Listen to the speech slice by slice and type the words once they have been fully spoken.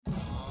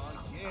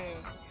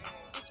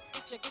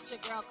It's your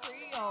girl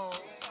Creole.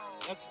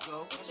 Let's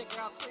go. It's your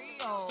girl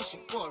Creole. It's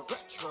your boy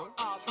Retro.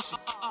 It's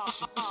your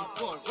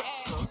boy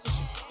Retro.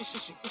 It's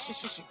your boy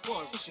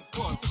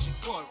Retro.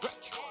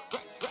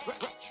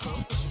 Retro.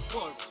 It's your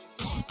boy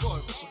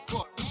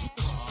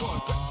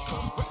Retro.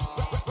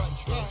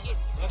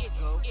 Let's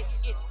go. It's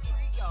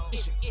Creole.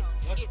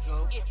 Let's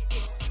go. It's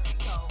Creole.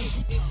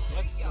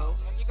 Let's go.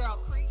 Your girl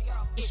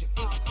Creole. Let's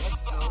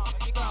go.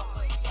 Your girl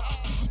Creole.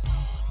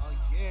 Oh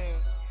yeah.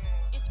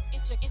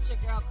 It's your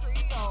girl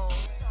Creole.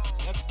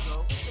 Let's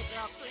go. It's your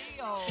girl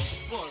Creole.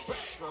 It's your boy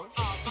Retro.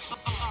 It's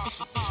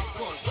your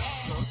boy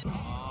Retro.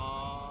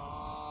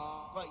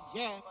 But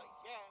yeah.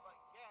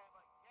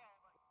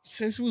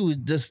 Since we were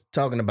just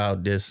talking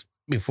about this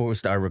before we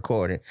start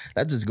recording,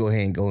 let's just go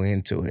ahead and go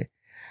into it.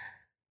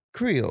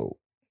 Creole.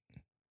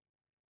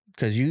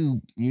 Because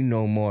you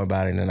know more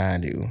about it than I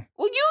do.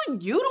 Well,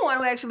 you the one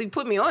who actually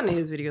put me on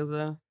his videos,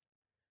 though.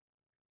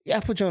 Yeah, I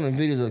put you on the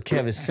videos of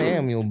Kevin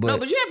Samuel, but... No,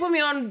 but you had put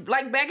me on,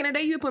 like, back in the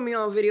day, you had put me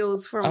on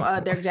videos from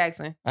Derek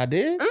Jackson. I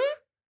did? Mm-hmm.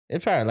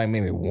 It's probably like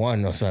maybe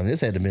one or something.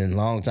 This had to have been a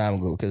long time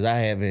ago, because I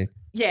haven't...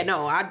 Yeah,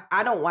 no,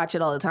 I don't watch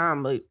it all the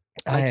time, but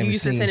like, you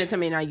used to send it to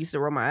me, and I used to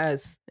roll my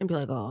eyes and be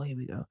like, oh, here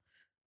we go.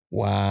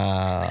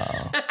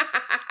 Wow.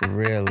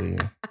 Really?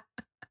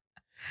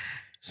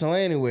 So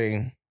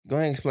anyway, go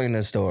ahead and explain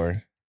the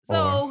story.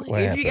 So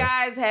if you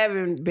guys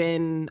haven't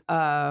been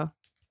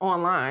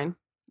online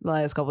the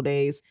last couple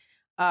days,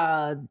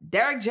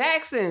 Derek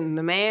Jackson,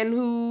 the man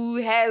who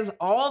has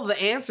all the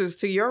answers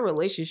to your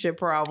relationship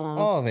problems.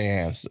 All the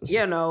answers.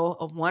 You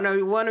know, one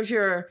of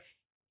your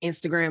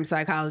Instagram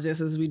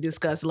psychologists, as we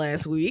discussed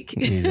last week.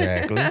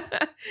 Exactly.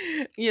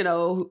 You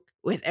know,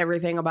 with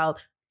everything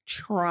about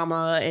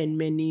trauma and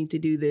men need to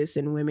do this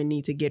and women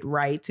need to get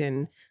right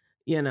and,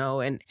 you know,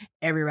 and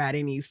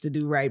everybody needs to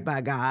do right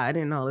by God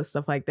and all this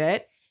stuff like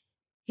that.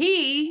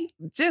 He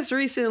just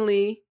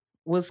recently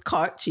was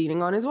caught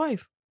cheating on his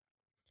wife.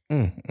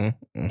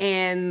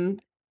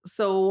 And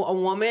so a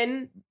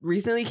woman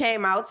recently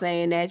came out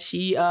saying that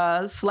she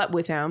slept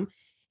with him.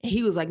 And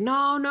he was like,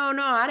 no,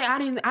 I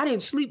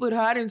didn't sleep with her.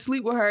 I didn't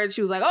sleep with her. And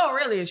she was like, oh,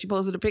 really? And she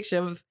posted a picture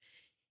of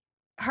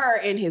her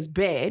in his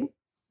bed.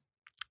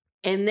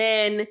 And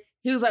then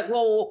he was like,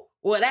 well,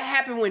 that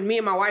happened when me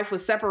and my wife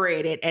was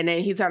separated. And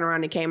then he turned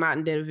around and came out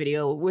and did a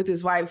video with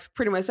his wife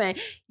pretty much saying,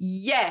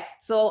 yeah,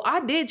 so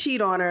I did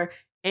cheat on her.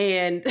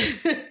 And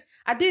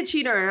I did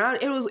cheat on her.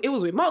 And it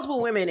was with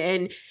multiple women.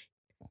 And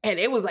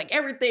it was like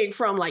everything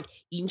from like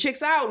eating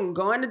chicks out and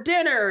going to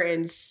dinner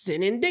and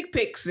sending dick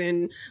pics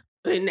and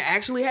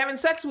actually having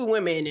sex with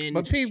women.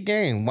 But peep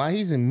game, while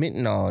he's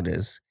admitting all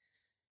this,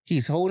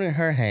 he's holding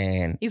her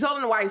hand. He's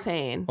holding the wife's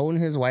hand.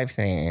 Holding his wife's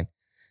hand.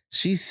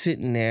 She's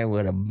sitting there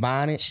with a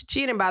bonnet. She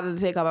didn't bother to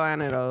take her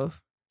bonnet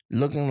off.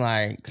 Looking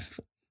like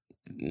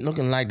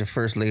the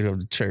first lady of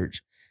the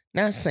church.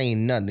 Not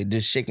saying nothing,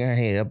 just shaking her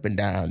head up and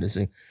down, just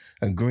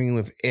agreeing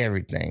with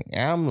everything.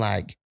 And I'm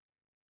like,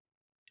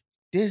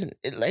 this,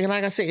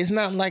 like I said, it's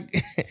not like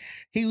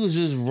he was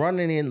just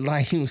running it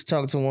like he was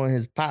talking to one of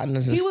his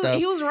partners and stuff.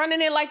 He was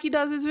running it like he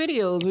does his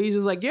videos, where he's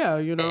just like, yeah,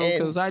 you know,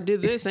 because I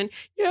did this, and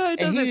yeah, it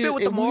doesn't fit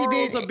with the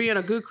morals of being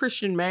a good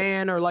Christian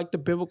man or like the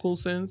biblical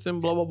sense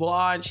and blah, blah,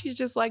 blah. And she's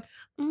just like,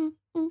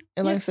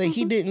 and like I say,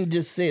 he didn't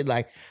just say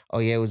like, oh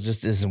yeah, it was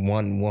just this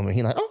one woman.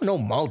 He like, oh no,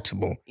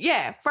 multiple.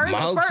 Yeah,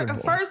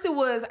 first it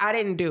was, I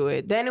didn't do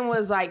it. Then it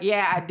was like,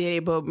 yeah, I did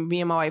it, but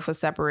me and my wife were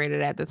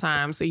separated at the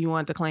time, so you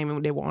wanted to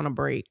claim they were on a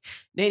break.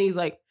 Then he's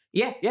like,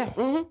 yep,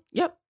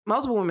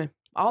 multiple women,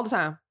 all the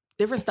time,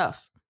 different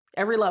stuff,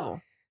 every level.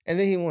 And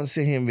then he wants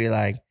to sit here and be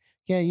like,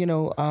 yeah, you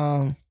know,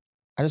 I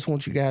just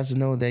want you guys to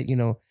know that, you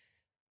know,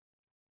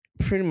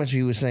 pretty much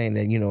he was saying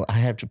that, you know, I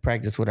have to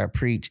practice what I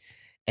preach.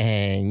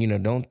 And, you know,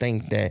 don't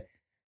think that,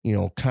 you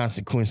know,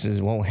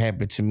 consequences won't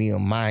happen to me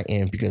on my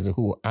end because of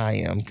who I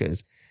am.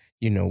 Because,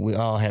 you know, we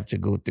all have to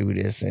go through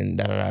this and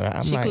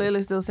da-da-da-da. She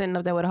clearly still sitting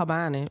up there with her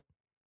bonnet.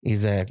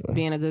 Exactly.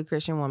 Being a good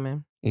Christian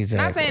woman.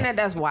 Exactly. Not saying that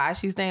that's why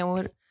she's staying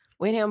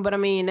with him, but I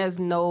mean, there's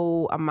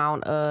no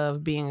amount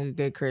of being a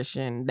good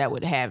Christian that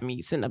would have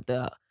me sitting up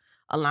there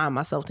allowing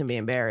myself to be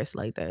embarrassed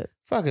like that.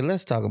 Fuck it,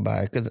 let's talk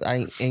about it. Because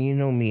and you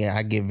know me,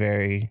 I get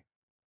very...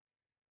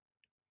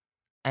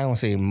 I don't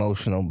say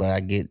emotional, but I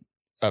get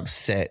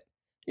upset.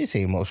 You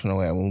say emotional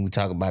when we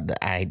talk about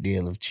the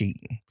ideal of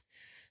cheating.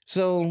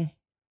 So,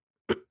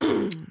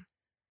 me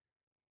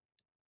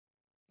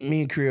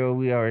and Creole,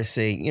 we always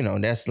say, you know,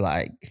 that's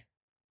like,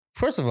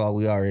 first of all,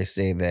 we already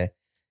say that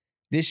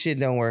this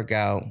shit don't work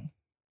out.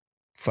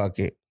 Fuck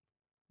it.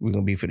 We're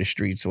going to be for the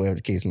streets, whatever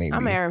the case may be.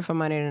 I'm marrying for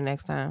money the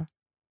next time.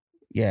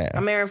 Yeah.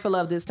 I'm marrying for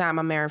love this time.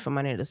 I'm marrying for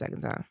money the second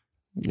time.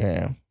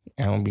 Yeah.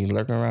 I'm going to be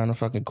lurking around the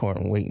fucking court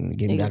and waiting to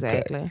get me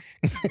exactly.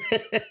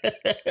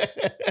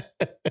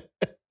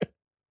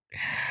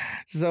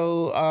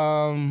 So,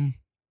 I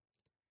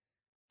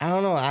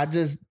don't know. I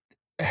just,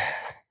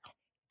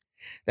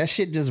 that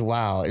shit just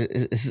wild.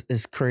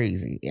 It's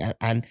crazy.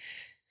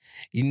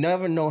 You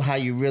never know how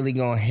you really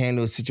going to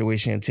handle a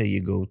situation until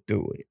you go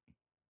through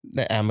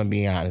it. I'm going to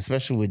be honest,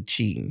 especially with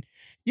cheating.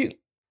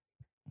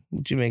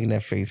 What you making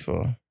that face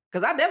for?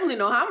 Because I definitely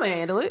know how I'm going to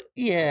handle it.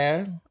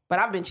 Yeah. But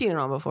I've been cheated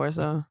on before,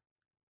 so.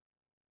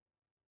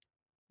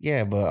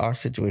 Yeah, but our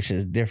situation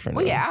is different.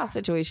 Well, though. yeah, our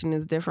situation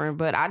is different,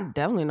 but I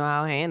definitely know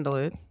how to handle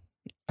it.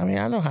 I mean,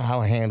 I know how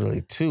I handle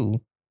it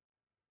too.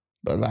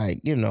 But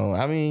like,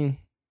 I mean,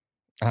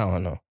 I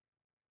don't know.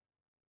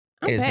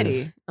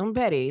 I'm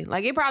petty.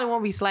 Like, it probably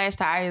won't be slashed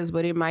tires,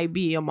 but it might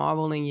be a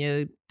marble in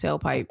your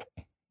tailpipe.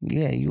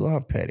 Yeah, you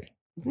are petty.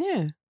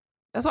 Yeah.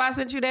 That's why I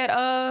sent you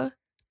that,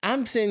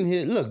 I'm sitting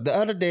here. Look, the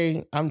other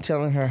day, I'm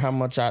telling her how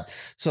much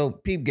so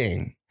peep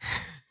game.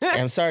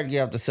 I'm sorry to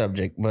get off the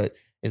subject, but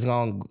it's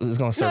gonna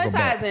circle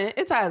back.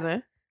 It ties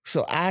in.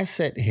 So I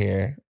sat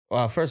here.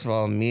 Well, first of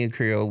all, me and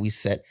Creole, we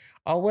set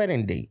our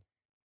wedding date.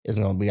 It's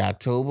gonna be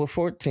October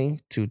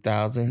 14th,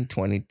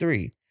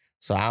 2023.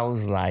 So I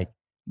was like,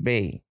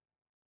 babe,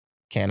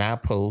 can I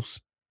post,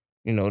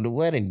 the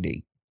wedding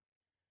date?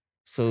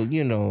 So,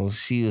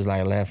 she was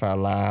like, laugh out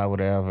loud,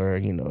 whatever.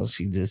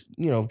 She just,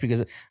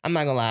 because I'm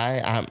not gonna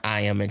lie,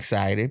 I am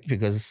excited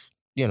because,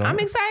 I'm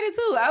excited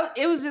too.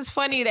 It was just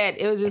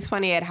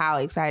funny at how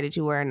excited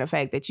you were and the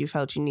fact that you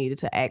felt you needed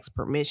to ask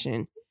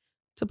permission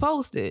to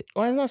post it.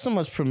 Well, it's not so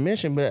much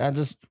permission, but I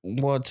just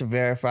want to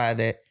verify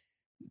that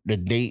the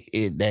date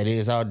that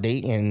is our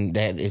date and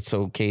that it's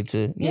okay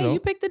to, you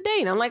picked the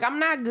date. I'm like, I'm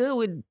not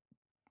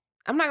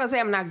gonna say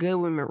I'm not good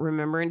with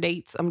remembering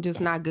dates. I'm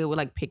just not good with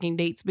like picking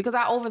dates because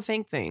I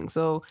overthink things.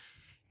 So,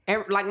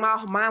 like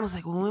my mind was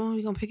like, well, when are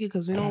we gonna pick it?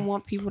 Because we don't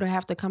want people to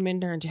have to come in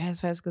during Jazz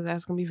Fest because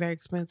that's gonna be very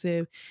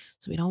expensive.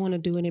 So we don't want to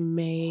do it in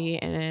May,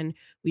 and then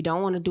we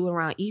don't want to do it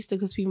around Easter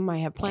because people might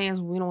have plans.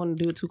 We don't want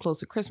to do it too close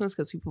to Christmas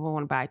because people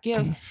want to buy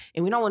gifts,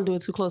 and we don't want to do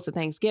it too close to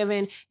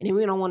Thanksgiving, and then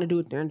we don't want to do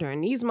it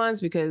during these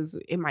months because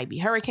it might be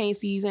hurricane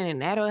season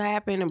and that'll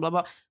happen and blah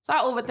blah. So I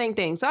overthink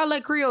things. So I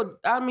let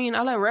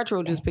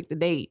Retro just pick the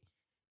date.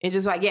 And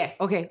just like, yeah,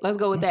 okay, let's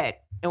go with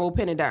that. And we'll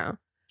pin it down.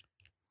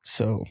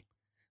 So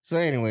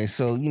anyway,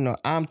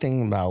 I'm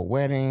thinking about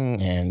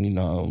wedding and,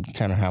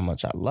 telling her how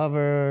much I love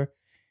her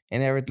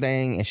and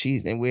everything.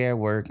 And we're at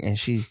work and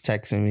she's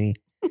texting me.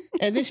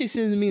 And then she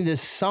sends me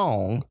this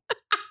song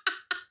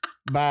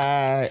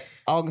by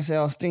August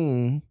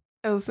Alsina.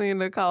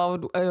 Alsina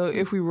called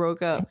If We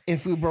Broke Up.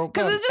 If We Broke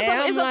Up. Because it's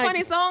just it's a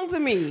funny song to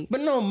me.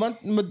 But no,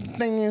 but the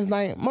thing is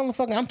like,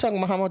 motherfucker, I'm talking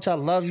about how much I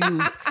love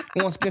you.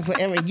 You want to spend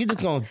forever. You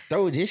just going to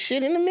throw this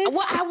shit in the mix?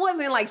 Well, I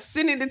wasn't like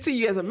sending it to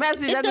you as a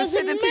message. I just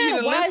sent it to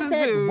you to listen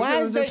to. Why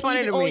is that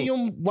funny to me?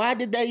 Why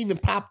did that even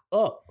pop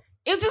up?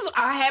 It just,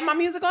 I had my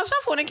music on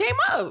shuffle and it came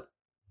up.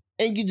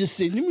 And you just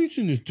said, let me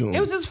send this to him.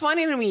 It was just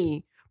funny to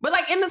me. But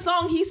like in the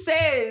song, he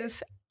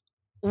says,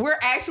 we're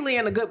actually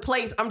in a good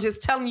place. I'm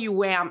just telling you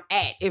where I'm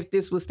at if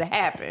this was to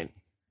happen.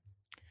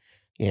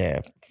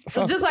 Yeah.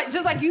 Just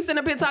like you sitting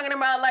up here talking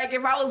about like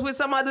if I was with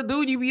some other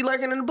dude, you'd be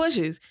lurking in the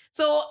bushes.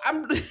 So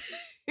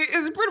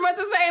it's pretty much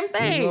the same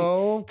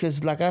thing.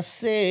 Because like I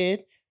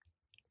said,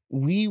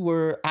 we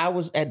was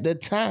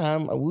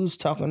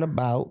talking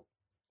about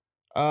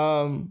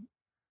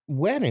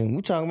wedding.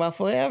 We're talking about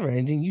forever.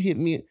 And then you hit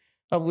me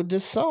up with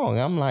this song.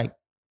 I'm like,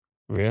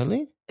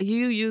 really?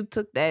 You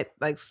took that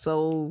like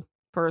so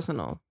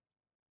personal.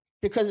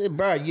 Because,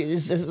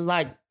 it's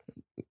like...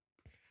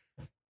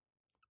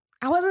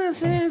 I wasn't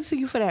sending it to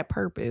you for that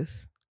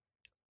purpose.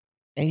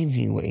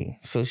 Anyway,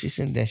 so she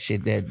sent that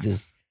shit that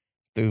just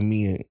threw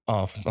me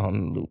off on the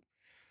loop.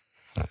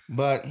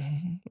 But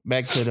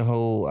back to the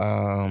whole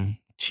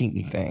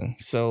cheating thing.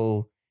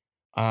 So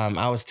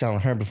I was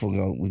telling her before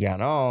we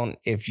got on,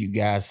 if you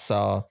guys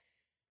saw,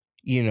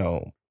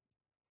 no.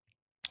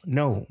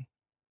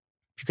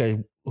 Because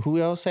who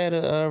else had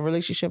a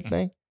relationship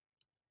thing?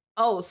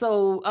 Oh,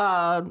 so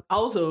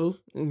also,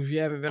 if you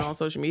haven't been on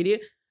social media,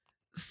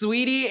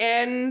 Sweetie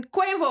and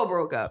Quavo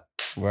broke up.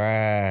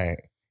 Right.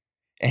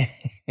 And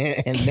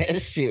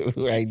that shit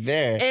right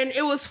there. And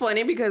it was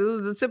funny because it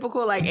was the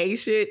typical like ain't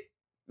shit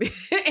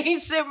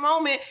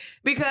moment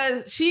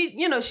because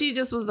she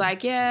just was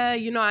like, yeah,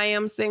 I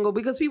am single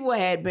because people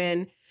had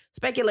been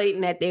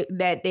speculating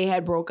that they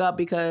had broke up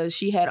because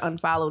she had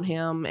unfollowed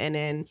him and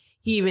then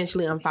he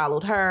eventually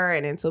unfollowed her.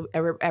 And then so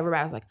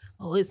everybody was like,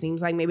 oh, it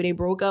seems like maybe they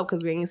broke up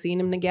because we ain't seen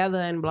them together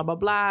and blah, blah,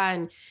 blah.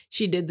 And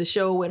she did the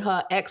show with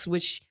her ex,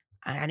 which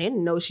I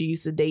didn't know she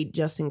used to date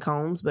Justin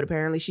Combs, but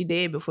apparently she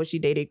did before she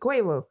dated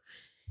Quavo.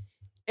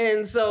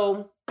 And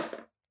so,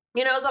 it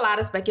was a lot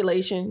of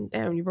speculation.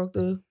 Damn, you broke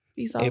the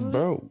piece off. It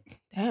broke.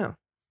 Damn.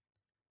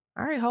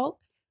 All right, Hulk.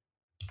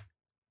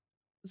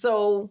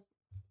 So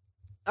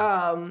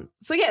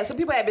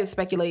people had been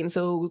speculating.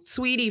 So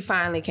Sweetie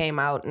finally came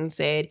out and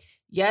said,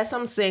 yes,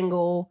 I'm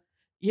single.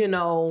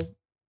 I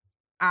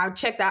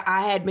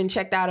had been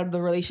checked out of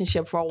the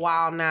relationship for a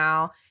while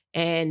now.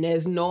 And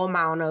there's no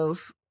amount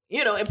of,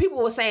 and people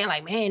were saying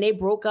like, man, they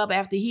broke up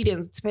after he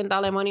didn't spend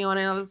all that money on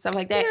it and all that stuff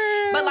like that.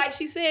 Yeah. But like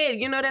she said,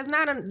 there's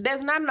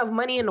not enough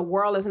money in the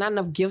world. There's not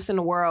enough gifts in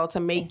the world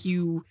to make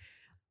you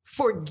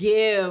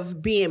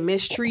forgive being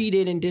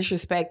mistreated and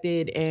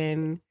disrespected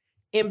and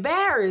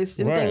embarrassed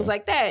and things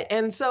like that.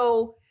 And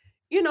so,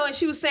 and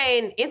she was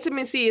saying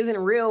intimacy isn't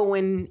real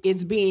when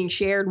it's being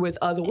shared with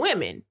other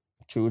women.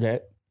 True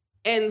that.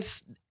 And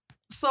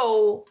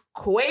so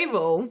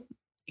Quavo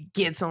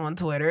gets on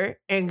Twitter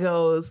and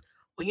goes,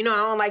 well, I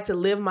don't like to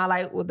live my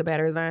life with the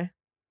batteries on.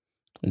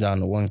 Down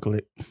to one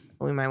clip.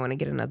 We might want to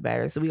get another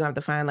battery. So we're going to have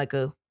to find like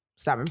a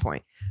stopping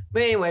point.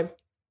 But anyway,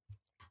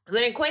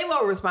 then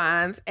Quavo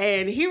responds,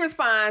 and he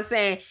responds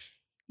saying,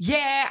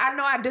 yeah, I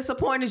know I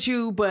disappointed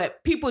you,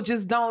 but people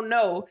just don't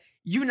know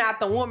you're not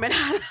the woman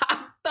I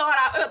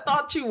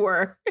thought you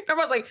were. And I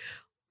was like,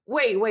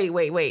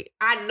 wait.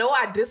 I know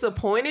I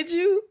disappointed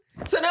you?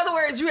 So in other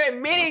words, you're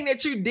admitting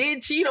that you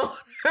did cheat on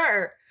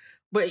her,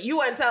 but you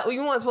weren't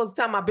supposed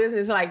to tell my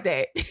business like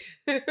that.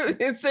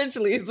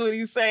 Essentially, is what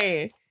he's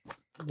saying.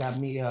 Got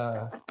me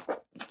out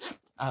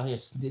here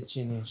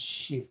snitching and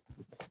shit.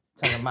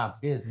 Telling my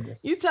business.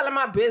 You telling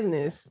my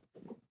business.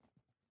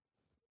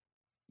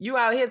 You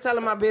out here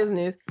telling my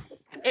business.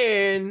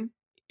 And,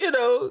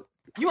 you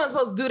weren't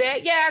supposed to do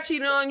that. Yeah, I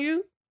cheated on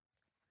you.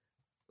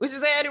 What you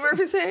say Eddie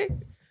Murphy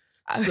said?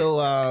 So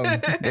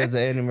there's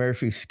an Eddie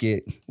Murphy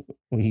skit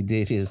when he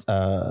did his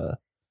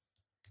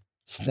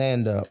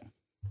stand-up.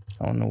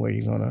 I don't know where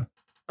you're gonna.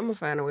 I'm gonna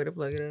find a way to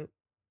plug it up.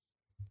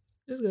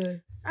 Just go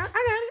ahead. I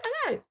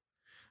got it.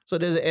 So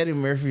there's an Eddie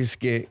Murphy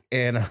skit,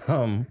 and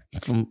from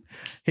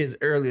his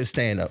earlier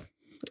stand-up,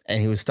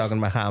 and he was talking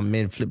about how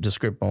men flip the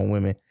script on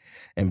women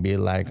and be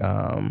like,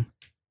 a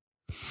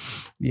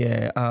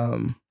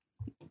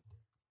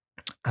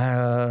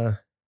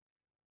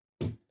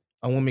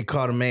woman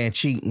caught a man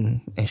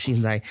cheating, and she's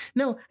like,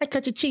 "No, I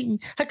caught you cheating.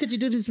 How could you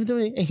do this with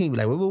me?" And he be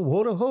like,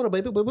 "Hold up,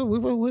 baby.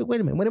 Wait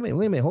a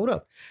minute. Hold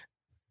up.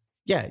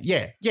 Yeah.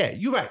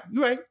 You right.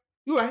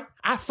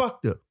 I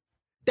fucked up.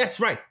 That's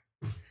right.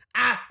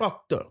 I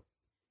fucked up.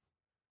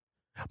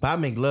 But I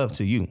make love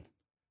to you.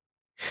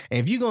 And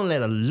if you're gonna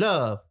let a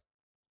love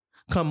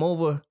come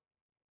over,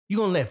 you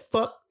gonna let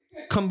fuck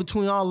come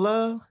between our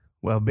love?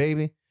 Well,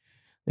 baby,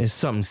 there's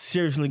something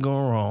seriously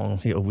going wrong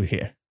here over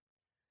here."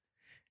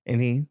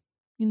 And he,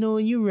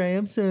 you're right,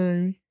 I'm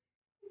sorry.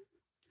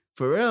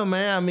 For real,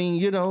 man. I mean,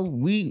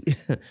 we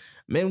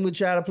men would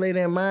try to play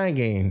that mind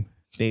game.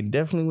 They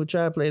definitely would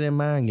try to play that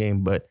mind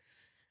game, but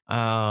people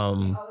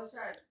always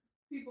try to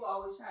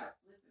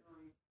flip it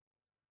on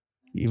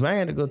you. You might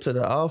have to go to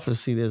the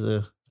office, see there's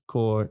a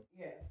cord.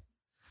 Yeah.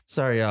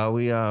 Sorry, y'all.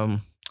 We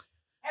Have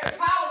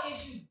power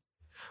issues.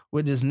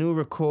 with this new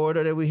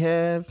recorder that we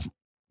have,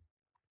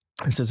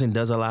 and since it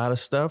does a lot of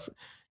stuff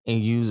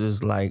and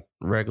uses like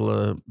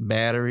regular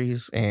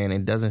batteries, and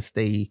it doesn't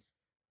stay.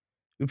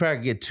 We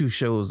probably get 2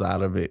 shows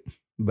out of it,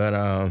 but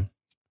I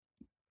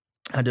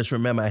just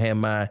remember I had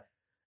my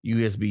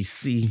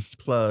USB-C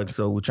plug,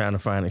 so we're trying to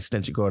find an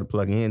extension cord to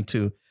plug it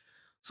into,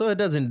 so it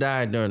doesn't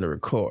die during the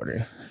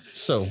recording.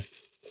 So,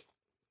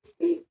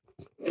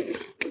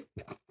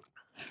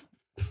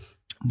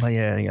 but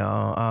yeah,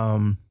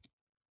 y'all,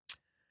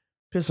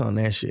 piss on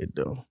that shit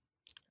though.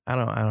 I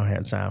don't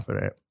have time for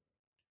that.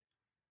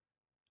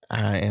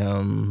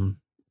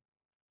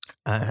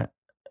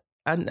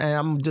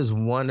 I'm just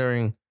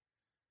wondering.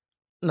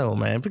 No,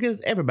 man,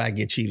 because everybody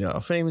get cheated on.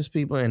 Famous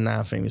people and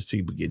non-famous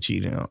people get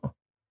cheated on.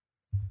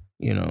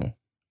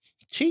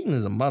 Cheating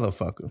is a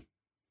motherfucker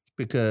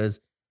because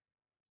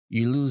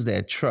you lose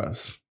that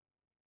trust.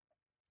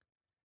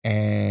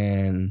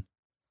 And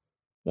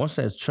once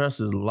that trust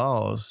is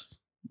lost,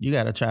 you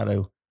got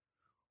to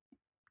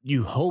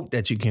you hope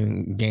that you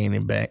can gain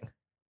it back.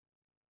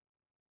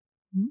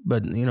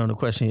 But, the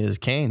question is,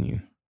 can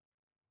you?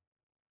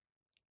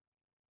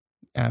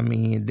 I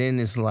mean, then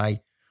it's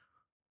like,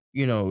 I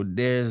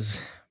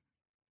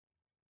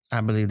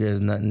believe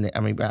there's nothing. I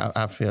mean,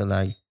 I feel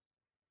like,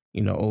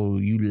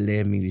 you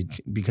led me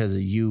because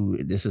of you.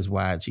 This is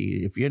why I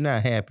cheated. If you're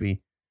not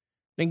happy,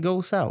 then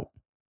ghost out.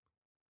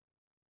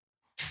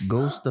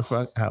 Ghost the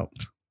fuck out.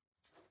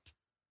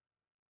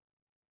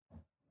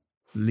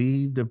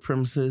 Leave the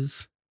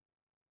premises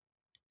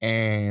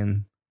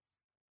and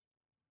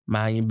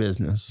mind your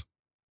business.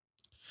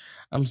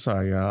 I'm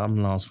sorry, y'all.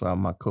 I'm lost without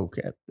my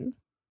co-captain.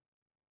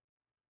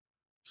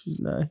 She's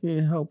not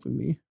here helping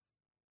me.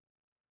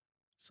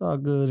 It's all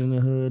good in the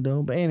hood,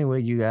 though. But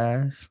anyway, you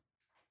guys,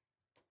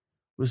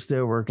 we're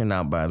still working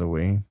out, by the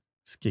way.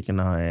 It's kicking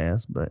our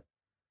ass, but,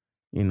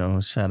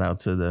 shout out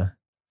to the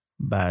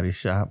body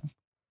shop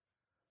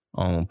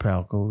on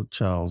Palco,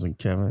 Charles and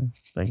Kevin.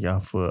 Thank y'all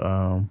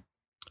for,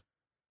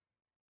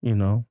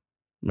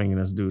 making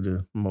us do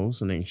the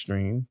most in the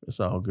extreme.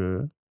 It's all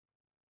good.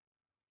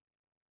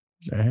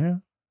 Yeah.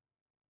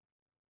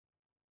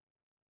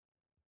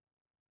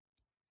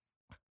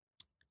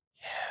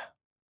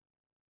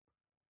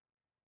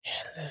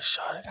 Yeah, little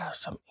shorty got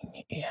something in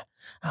your ear.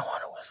 I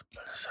want to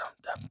whisper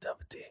something.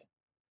 WWD.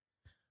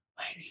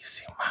 Wait till you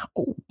see my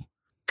ooh.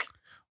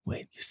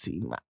 Wait till you see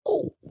my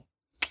ooh.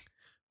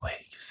 Wait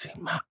till you see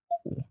my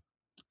ooh.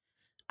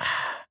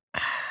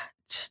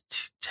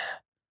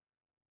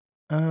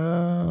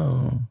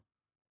 Oh.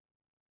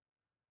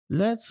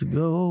 Let's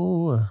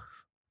go.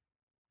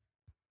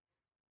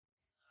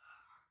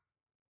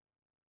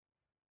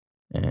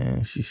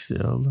 And she's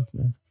still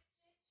looking.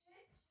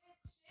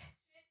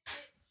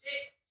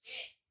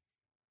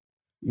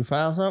 You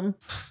found something?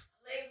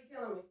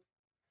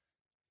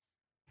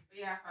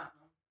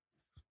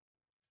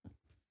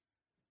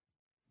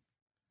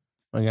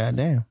 Well,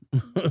 goddamn.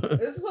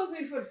 It's supposed to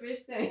be for the fish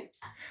thing.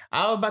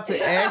 I was about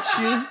to ask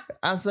you.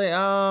 I say,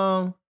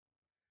 that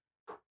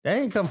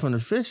ain't come from the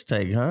fish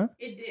tank, huh?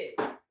 It did.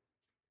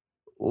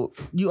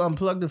 You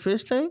unplugged the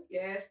fish tank?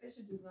 Yeah, fish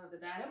are just gonna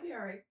die. That'll be all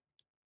right.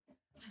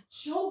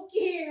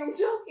 I'm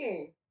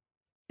joking.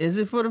 Is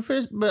it for the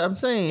fish? But I'm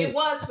saying It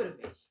was for the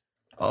fish.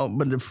 Oh,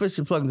 but the fish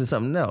are plugged into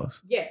something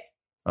else. Yeah,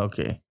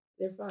 Okay.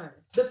 they're fine.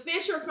 The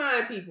fish are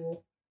fine,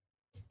 people.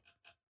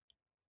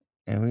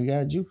 And we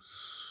got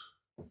juice.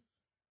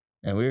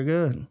 And we're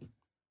good.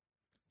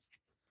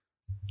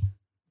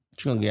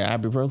 You gonna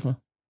get ibuprofen?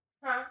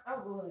 Huh? I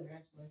will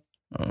eventually.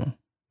 Oh.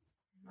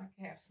 My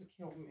calves will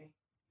kill me.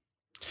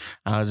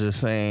 I was just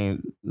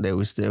saying that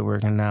we're still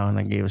working now, and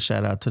I gave a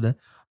shout out to the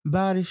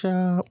body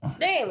shop.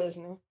 They ain't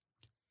listening.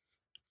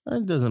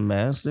 It doesn't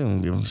matter. Still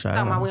gonna give them a shout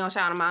Talking about we out. don't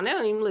shout them out. They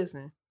don't even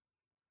listen.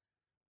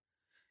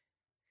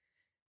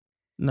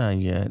 Not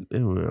yet.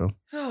 It will.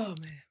 Oh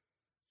man.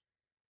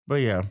 But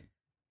yeah.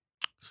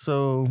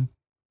 So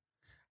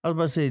I was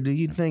about to say, do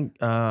you think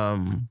I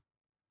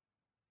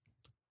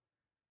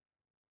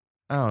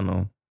don't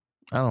know.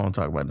 I don't want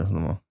to talk about this no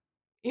more.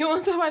 You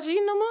want to talk about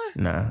cheating no more?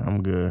 Nah,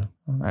 I'm good.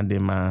 I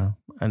did mine.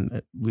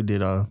 We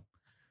did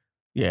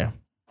yeah.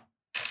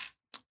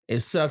 It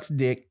sucks,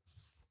 Dick.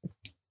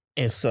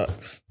 It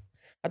sucks.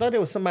 I thought there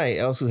was somebody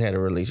else who had a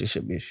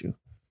relationship issue.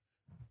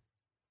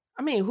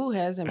 I mean, who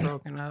hasn't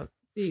broken up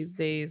these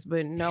days?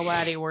 But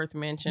nobody worth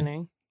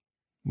mentioning.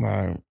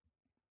 Right.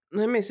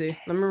 Let me see.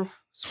 Let me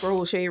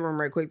scroll Shade Room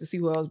right quick to see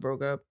who else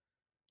broke up.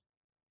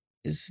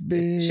 It's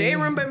been Shade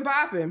Room been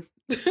popping.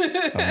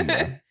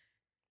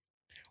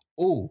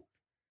 Ooh,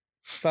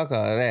 fuck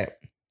all that.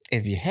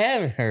 If you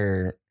haven't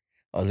heard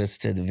or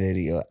listened to the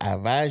video, I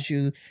advise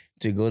you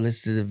to go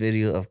listen to the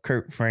video of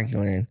Kirk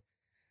Franklin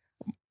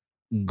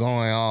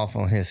going off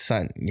on his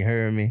son. You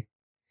heard me?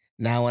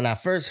 Now, when I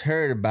first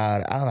heard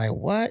about it, I was like,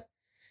 what?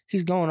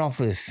 He's going off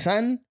with his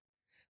son?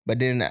 But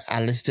then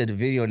I listened to the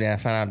video and then I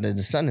found out that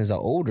the son is an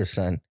older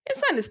son. His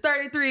son is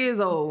 33 years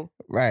old.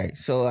 Right.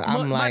 So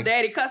I'm my like,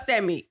 daddy cussed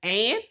at me.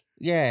 And?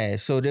 yeah.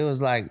 So there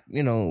was like,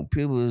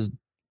 people was,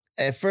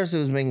 at first it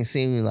was making it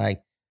seem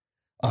like,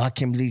 oh, I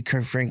can't believe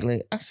Kirk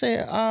Franklin. I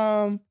said,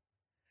 I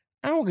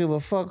don't give a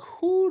fuck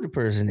who the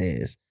person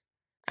is.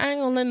 I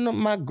ain't gonna let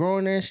my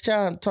grown ass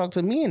child talk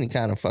to me any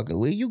kind of fucking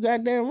way. You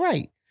goddamn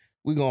right.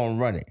 We gonna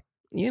run it.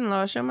 You done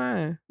lost your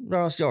mind.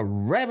 Lost your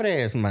rabbit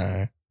ass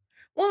mind.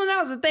 Well, and that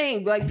was the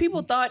thing. Like,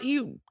 people thought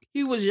he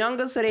was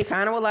younger, so they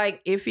kind of were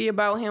like iffy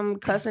about him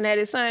cussing at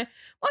his son.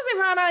 Once they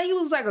found out he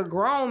was like a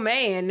grown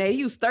man, that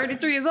he was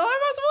 33 years old,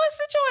 I was like,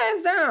 sit your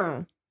ass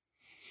down.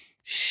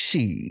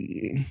 Shit.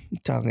 You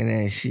talking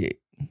that shit.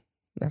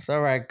 That's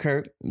all right,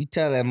 Kirk. You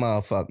tell that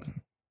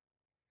motherfucker.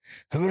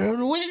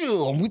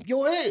 I'll whip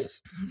your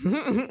ass.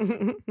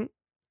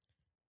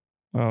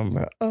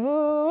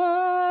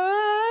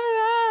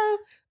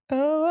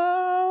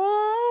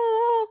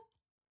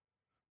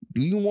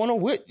 Do you want to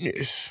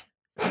witness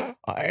a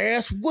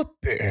ass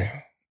whipping?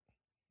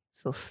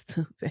 So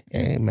stupid.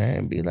 Hey,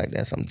 man, be like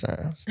that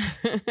sometimes.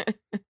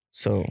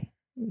 So,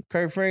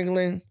 Kirk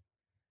Franklin,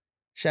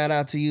 shout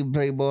out to you,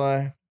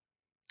 Playboy.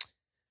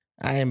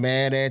 I ain't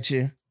mad at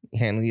you.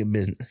 Handle your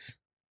business.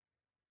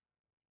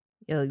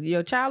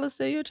 Your child is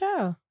still your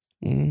child.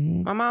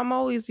 Mm-hmm. My mom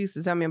always used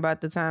to tell me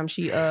about the time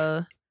she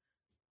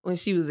when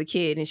she was a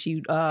kid and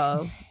she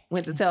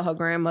went to tell her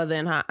grandmother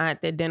and her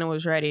aunt that dinner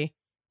was ready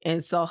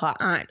and saw her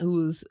aunt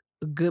who was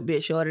a good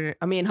bit shorter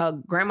than,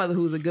 her grandmother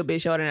who was a good bit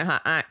shorter than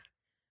her aunt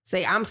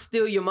say, I'm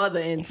still your mother,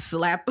 and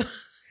slap her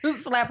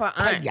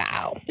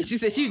aunt. And she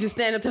said she would just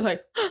stand up there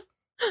like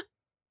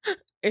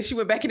and she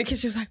went back in the kitchen.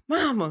 She was like,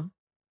 Mama,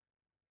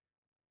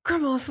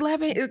 Grandma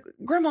slapped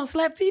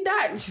T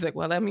Dot. And she's like,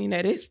 well, I mean,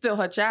 that is still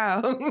her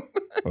child.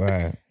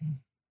 Right.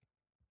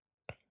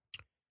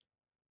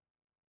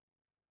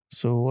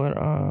 So what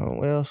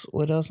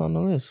else on the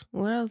list?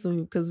 What else?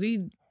 Because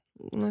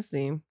let's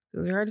see.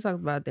 Because we already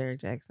talked about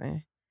Derek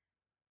Jackson.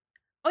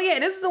 Oh yeah,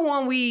 this is the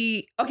one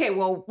we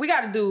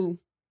got to do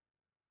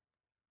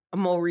a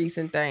more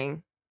recent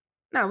thing.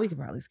 No, we could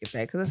probably skip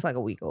that because that's like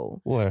a week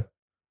old. What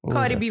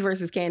Cardi B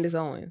versus Candace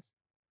Owens.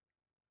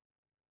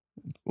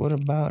 What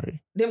about it?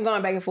 Them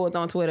going back and forth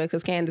on Twitter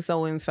because Candace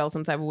Owens felt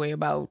some type of way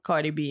about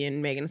Cardi B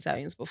and Megan Thee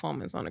Stallion's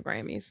performance on the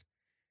Grammys.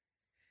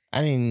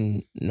 I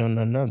didn't know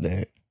none of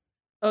that.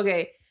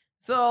 Okay,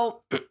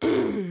 so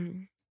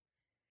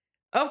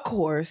of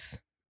course,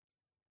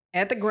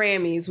 at the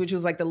Grammys, which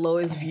was like the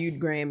lowest viewed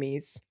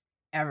Grammys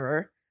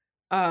ever,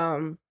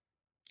 of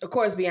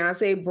course,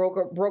 Beyonce broke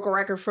a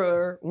record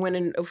for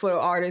the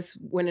artist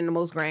winning the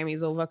most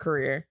Grammys over her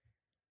career.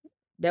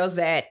 That was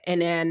that,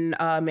 and then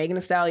Megan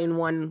Thee Stallion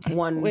won.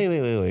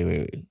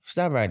 Wait!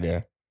 Stop right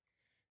there.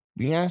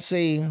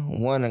 Beyonce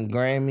won a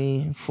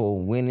Grammy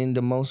for winning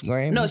the most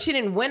Grammys? No, she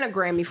didn't win a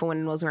Grammy for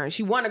winning the most Grammys.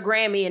 She won a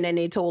Grammy, and then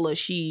they told her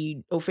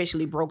she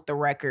officially broke the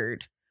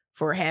record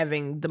for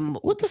having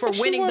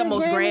winning the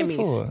most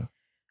Grammys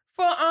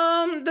for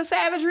the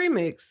Savage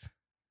remix.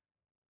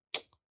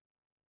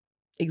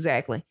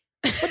 Exactly.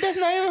 But that's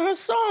not even her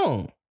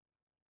song.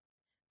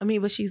 I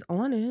mean, but she's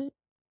on it.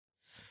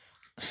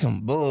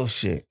 Some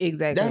bullshit.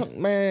 Exactly. That,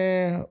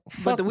 man,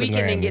 fuck But the Weeknd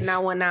didn't get Grammys.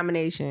 not one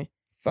nomination.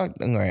 Fuck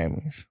the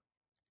Grammys.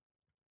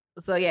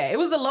 So yeah, it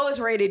was the lowest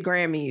rated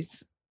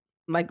Grammys,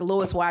 like the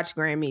lowest watched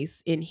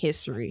Grammys in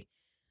history.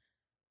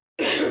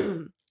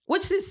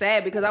 Which is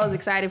sad because I was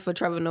excited for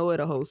Trevor Noah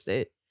to host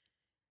it.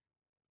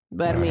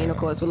 But I mean, of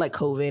course, with like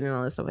COVID and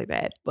all that stuff like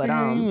that. But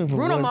Yeah,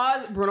 Bruno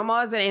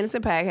Mars and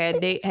Anderson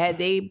 .Paak had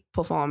they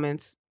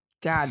performance.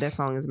 God, that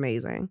song is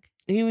amazing.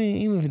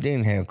 Even if it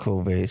didn't have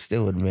COVID, it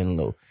still would have been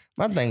low.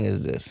 My thing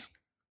is this.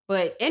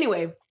 But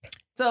anyway,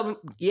 so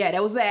yeah,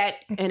 that was that.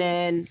 And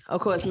then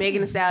of course,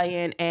 Megan Thee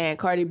Stallion and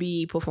Cardi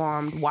B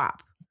performed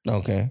WAP.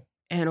 Okay.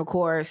 And of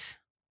course,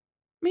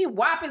 I mean,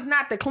 WAP is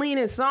not the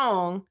cleanest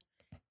song.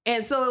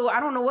 And so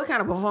I don't know what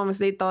kind of performance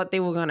they thought they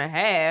were going to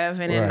have.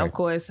 And then, Right. of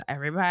course,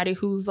 everybody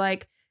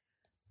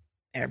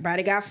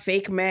got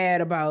fake mad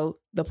about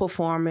the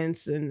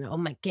performance. And, oh,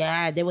 my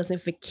God, that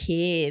wasn't for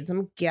kids. Oh,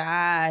 my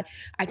God,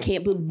 I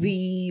can't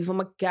believe. Oh,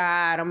 my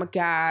God, oh, my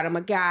God, oh, my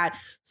God.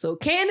 So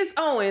Candace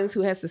Owens,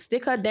 who has to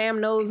stick her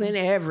damn nose in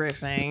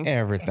everything.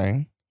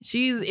 Everything.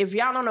 If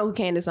y'all don't know who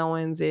Candace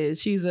Owens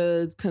is, she's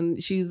a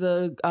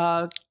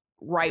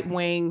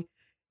right-wing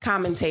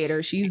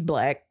commentator. She's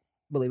black,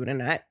 believe it or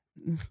not.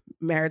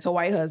 Married to a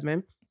white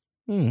husband,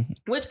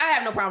 which I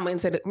have no problem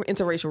with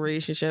interracial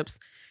relationships,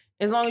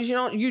 as long as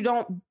you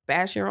don't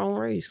bash your own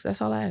race.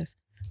 That's all I ask.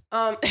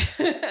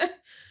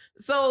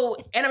 So,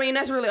 and I mean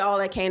that's really all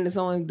that Candace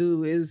Owens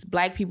do is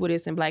black people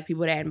this and black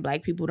people that, and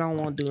black people don't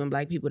want to do and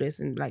black people this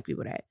and black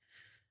people that.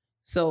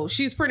 So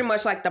she's pretty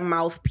much like the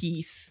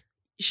mouthpiece.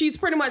 She's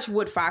pretty much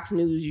what Fox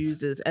News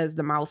uses as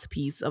the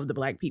mouthpiece of the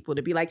black people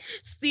to be like,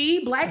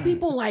 see, black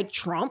people like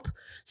Trump.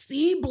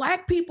 See,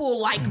 black people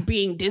like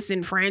being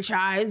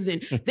disenfranchised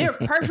and they're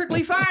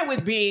perfectly fine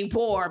with being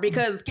poor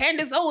because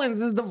Candace Owens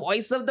is the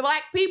voice of the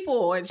black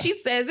people and she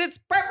says it's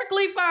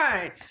perfectly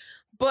fine.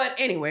 But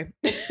anyway,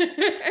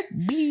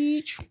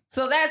 Beach.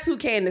 so that's who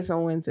Candace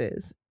Owens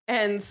is.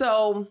 And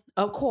so,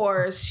 of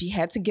course, she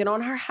had to get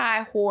on her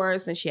high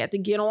horse and she had to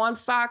get on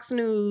Fox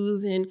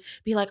News and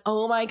be like,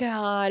 oh my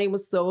God, it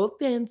was so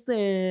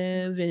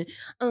offensive. And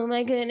oh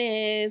my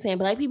goodness, and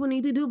black people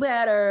need to do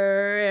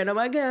better. And oh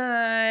my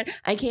God,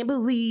 I can't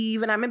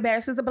believe, and I'm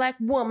embarrassed as a black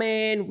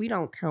woman. We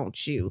don't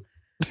count you.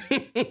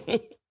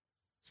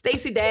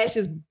 Stacey Dash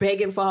is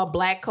begging for her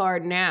black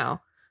card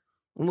now.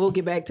 And we'll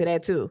get back to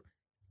that too.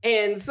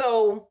 And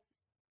so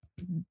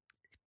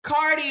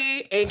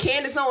Cardi and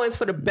Candace Owens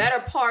for the better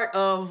part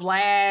of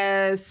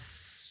I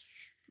was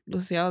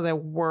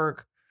at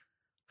work.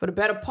 For the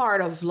better part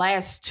of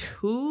last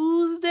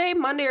Tuesday,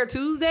 Monday or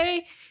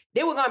Tuesday,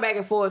 they were going back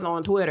and forth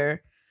on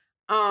Twitter.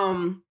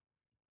 And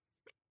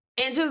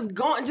just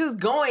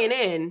going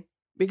in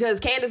because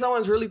Candace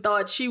Owens really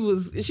thought she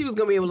was going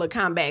to be able to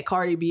combat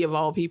Cardi B of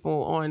all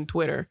people on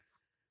Twitter.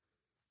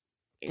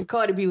 And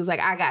Cardi B was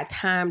like, I got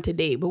time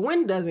today. But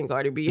when doesn't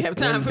Cardi B have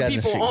time for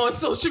people on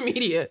social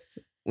media?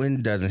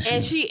 When doesn't she?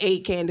 And she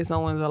ate Candace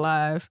Owens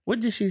alive. What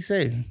did she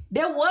say?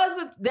 There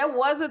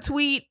was a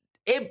tweet.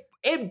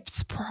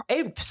 It's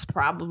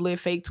probably a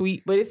fake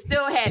tweet, but it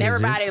still had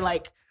everybody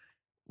like,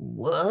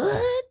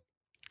 what?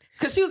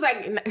 Because she was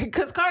like,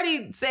 because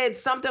Cardi said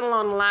something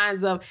along the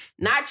lines of,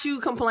 not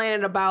you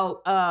complaining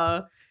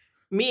about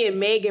me and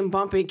Megan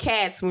bumping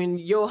cats when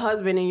your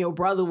husband and your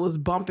brother was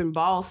bumping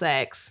ball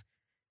sacks.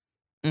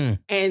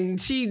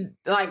 And she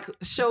like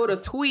showed a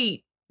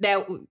tweet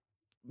that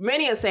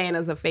many are saying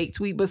is a fake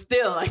tweet, but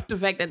still, like the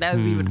fact that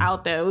was even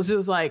out there, it was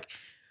just like,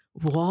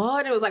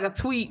 what? It was like a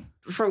tweet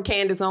from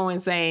Candace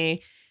Owens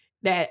saying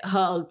that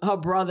her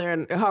brother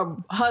and her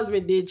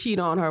husband did cheat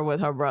on her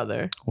with her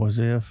brother. Was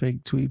there a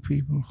fake tweet,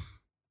 people?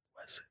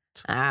 Was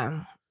it?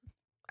 I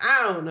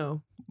don't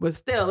know, but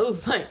still, it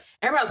was like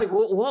everybody was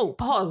like, whoa,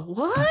 pause,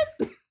 what?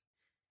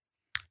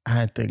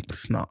 I think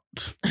it's not.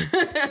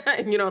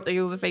 You don't think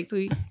it was a fake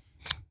tweet?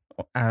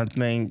 I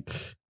think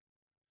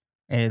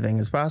anything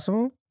is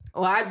possible.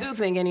 Well, I do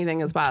think anything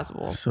is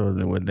possible. So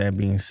then with that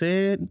being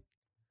said,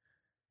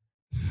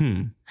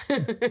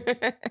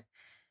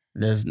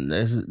 there's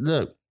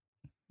look,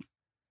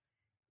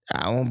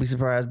 I won't be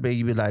surprised, babe.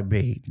 You be like,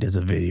 babe, there's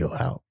a video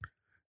out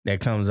that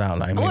comes out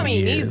like maybe I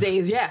mean, years. these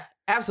days, yeah,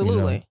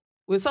 absolutely. You know?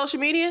 With social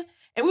media,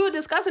 and we were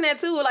discussing that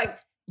too, like,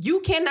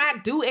 you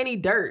cannot do any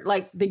dirt.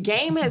 Like, the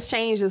game has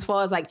changed as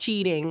far as like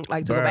cheating,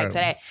 like to go back to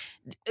that.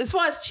 As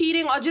far as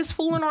cheating or just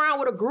fooling around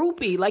with a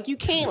groupie, like you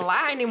can't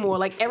lie anymore.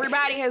 Like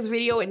everybody has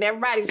video and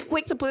everybody's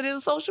quick to put it in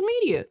social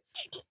media.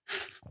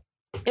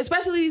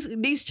 Especially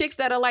these chicks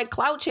that are like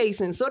clout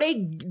chasing. So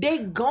they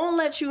gonna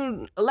let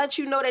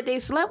you know that they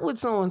slept with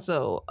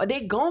so-and-so. Or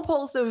they gonna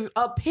post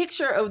a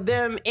picture of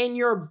them in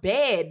your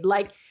bed.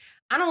 Like,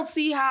 I don't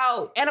see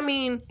how, and I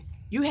mean,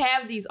 you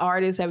have these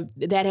artists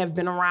that have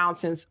been around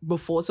since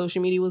before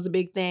social media was a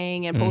big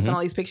thing and posting all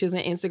these pictures on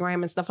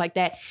Instagram and stuff like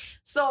that.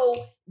 So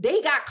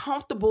they got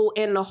comfortable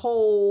in the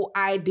whole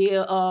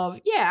idea of,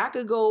 yeah, I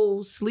could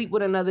go sleep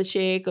with another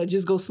chick or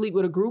just go sleep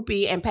with a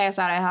groupie and pass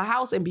out at her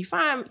house and be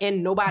fine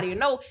and nobody will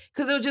know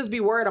because it'll just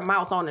be word of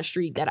mouth on the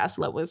street that I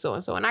slept with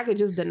so-and-so and I could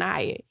just deny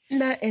it.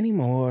 Not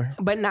anymore.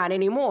 But not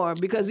anymore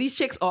because these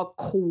chicks are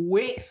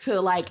quick to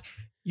like,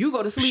 you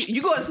go to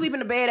sleep in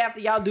the bed after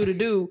y'all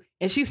do,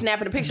 and she's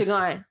snapping a picture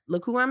going,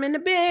 look who I'm in the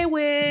bed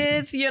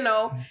with, you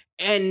know,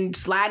 and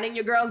sliding in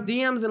your girl's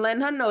DMs and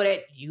letting her know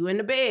that you in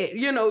the bed,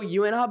 you know,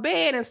 you in her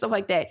bed and stuff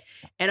like that.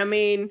 And I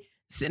mean,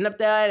 sitting up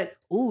there and,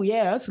 oh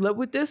yeah, I slept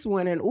with this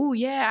one. And oh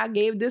yeah, I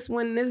gave this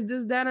one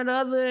this, that, and the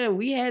other. And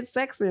we had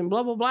sex and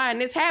blah, blah, blah.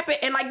 And this happened.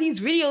 And like these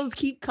videos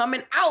keep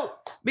coming out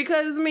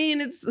because I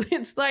mean,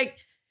 it's like,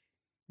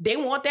 they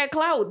want that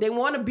clout. They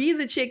want to be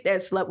the chick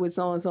that slept with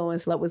so-and-so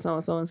and slept with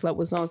so-and-so and slept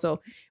with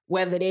so-and-so,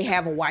 whether they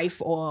have a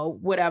wife or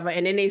whatever.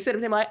 And then they sit up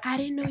there like, I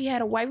didn't know you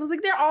had a wife. I was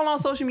like, they're all on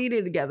social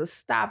media together.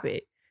 Stop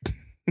it.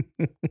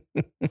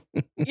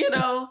 You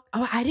know?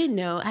 Oh, I didn't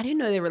know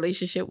their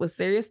relationship was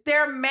serious.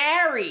 They're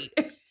married.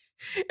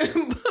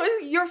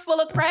 You're full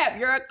of crap.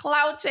 You're a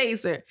clout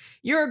chaser.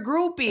 You're a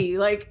groupie.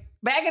 Like,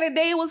 back in the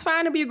day, it was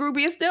fine to be a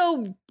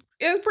groupie.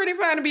 It's pretty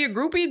fine to be a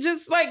groupie.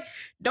 Just like,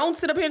 don't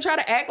sit up here and try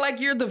to act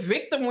like you're the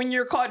victim when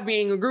you're caught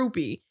being a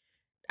groupie.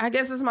 I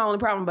guess that's my only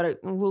problem, but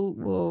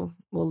we'll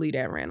leave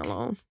that rant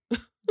alone.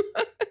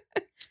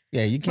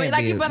 Yeah, you can't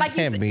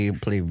be a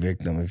play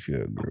victim if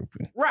you're a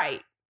groupie.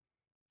 Right.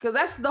 Because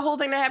that's the whole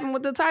thing that happened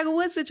with the Tiger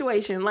Woods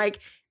situation. Like,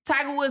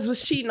 Tiger Woods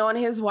was cheating on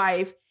his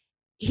wife.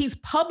 He's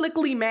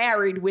publicly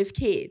married with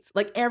kids.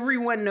 Like,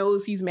 everyone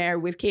knows he's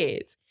married with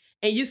kids.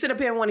 And you sit up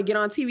here and want to get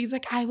on TV. He's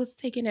like, I was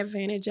taken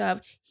advantage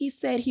of. He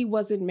said he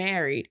wasn't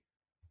married.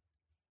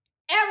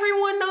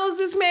 Everyone knows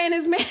this man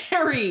is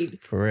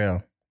married. For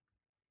real.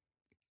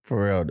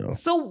 For real, though.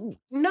 So,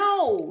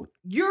 no.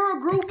 You're a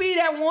groupie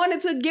that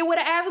wanted to get with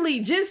an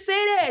athlete. Just say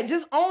that.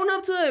 Just own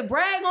up to it.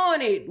 Brag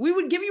on it. We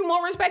would give you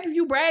more respect if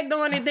you bragged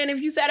on it than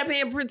if you sat up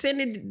here and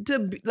pretended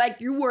to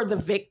like you were the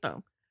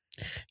victim.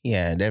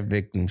 Yeah, that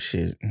victim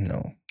shit,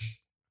 no.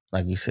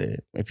 Like you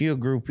said, if you're a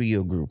groupie,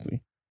 you're a groupie.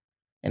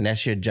 And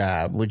that's your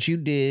job. What you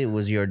did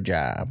was your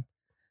job.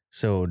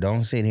 So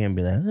don't sit here and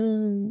be like,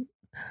 oh,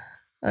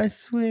 I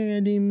swear I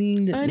didn't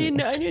mean that.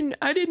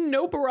 I didn't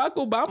know Barack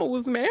Obama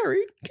was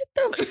married. Get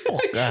the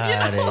fuck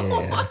out of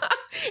here.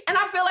 And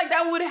I feel like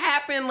that would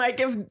happen like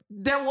if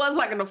there was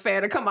like an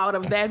affair to come out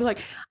of that. Be like,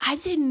 I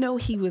didn't know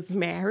he was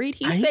married.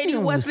 He said he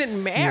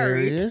wasn't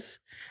married. Serious.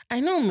 I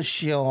know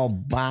Michelle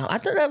Obama. I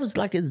thought that was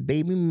like his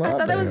baby mother. I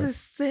thought that was his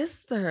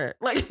sister.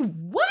 Like,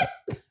 what?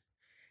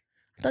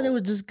 I thought they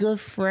were just good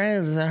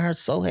friends and her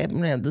so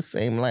happen to have the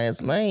same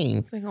last name.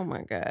 It's like, oh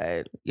my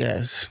God.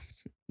 Yes.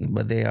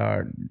 But they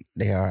are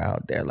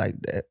out there like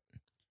that.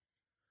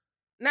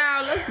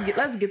 Now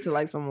let's get to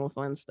like some more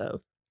fun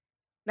stuff.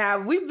 Now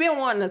we've been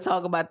wanting to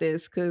talk about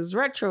this because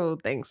Retro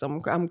thinks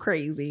I'm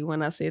crazy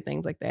when I say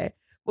things like that.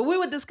 But we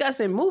were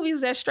discussing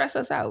movies that stress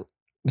us out.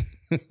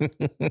 We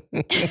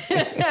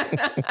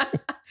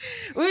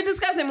were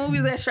discussing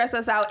movies that stress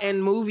us out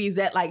and movies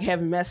that like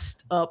have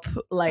messed up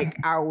like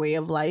our way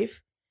of life.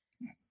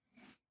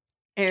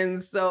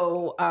 And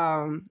so,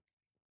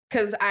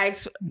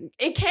 because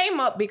it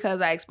came up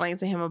because I explained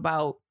to him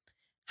about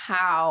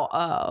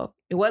how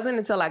it wasn't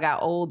until I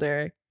got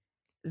older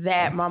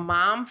that my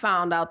mom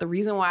found out the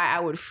reason why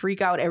I would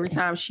freak out every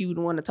time she would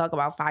want to talk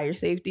about fire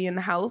safety in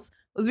the house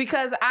was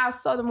because I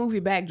saw the movie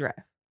Backdraft.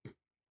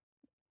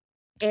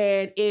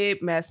 And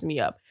it messed me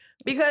up.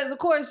 Because, of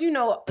course, you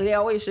know, they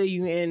always show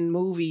you in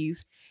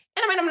movies.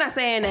 And I mean, I'm not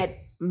saying that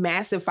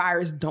massive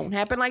fires don't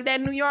happen like that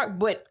in New York,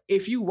 but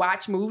if you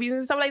watch movies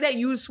and stuff like that,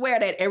 you would swear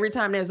that every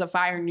time there's a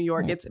fire in New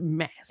York, it's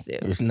massive.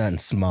 It's nothing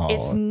small.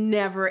 It's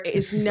never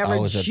just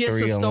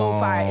a stove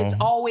fire. It's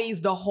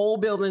always the whole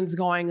building's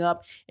going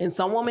up and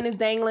some woman is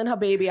dangling her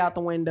baby out the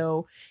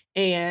window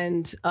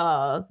and,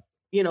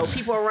 you know,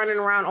 people are running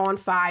around on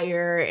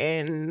fire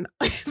and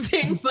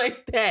things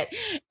like that.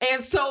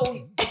 And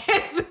so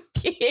as a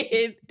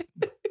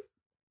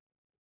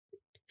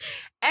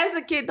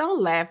kid,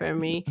 don't laugh at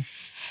me.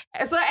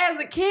 So as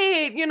a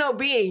kid, you know,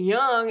 being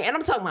young, and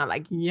I'm talking about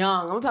like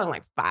young, I'm talking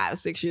like 5,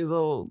 6 years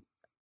old.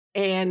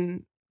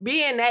 And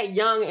being that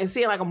young and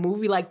seeing like a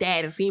movie like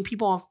that and seeing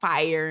people on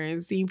fire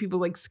and seeing people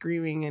like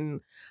screaming and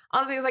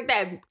other things like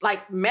that,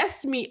 like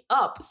messed me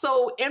up.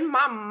 So in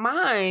my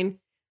mind,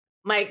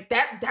 like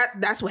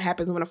that's what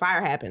happens when a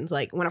fire happens.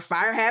 Like when a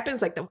fire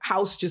happens, like the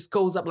house just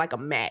goes up like a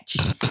match.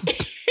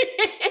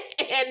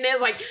 And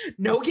there's like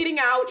no getting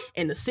out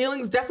and the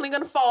ceiling's definitely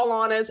going to fall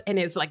on us. And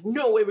it's like,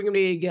 no way we're going to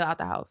be able to get out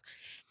the house.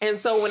 And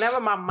so whenever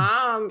my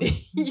mom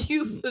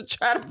used to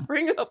try to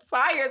bring up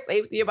fire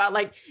safety about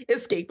like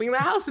escaping the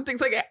house and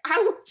things like that,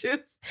 I would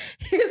just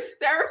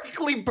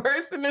hysterically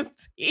burst into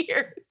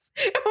tears.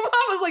 And my mom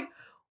was like,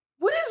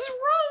 what is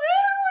wrong? I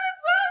don't want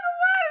to talk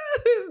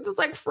about it. Just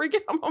like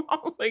freaking out. My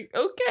mom was like,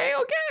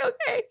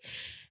 okay.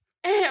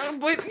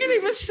 But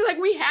she's like,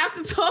 we have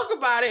to talk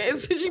about it. And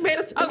so she made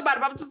us talk about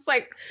it. But I'm just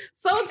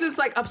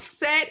like,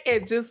 upset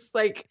and just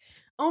like,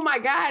 oh my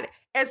God.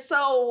 And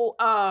so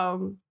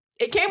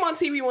it came on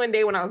TV one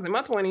day when I was in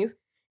my 20s.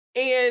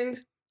 And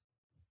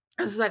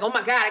I was just like, oh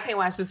my God, I can't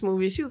watch this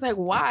movie. She was like,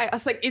 why? I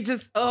was like, it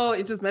just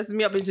messes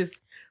me up. It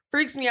just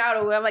freaks me out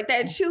or whatever like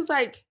that. And she was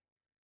like,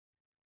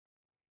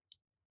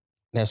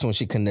 that's when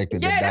she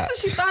connected the dots. yeah, that's what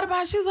she thought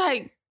about. She was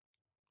like,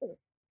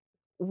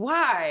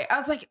 why? I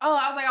was like,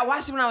 I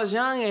watched it when I was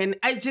young and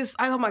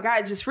oh my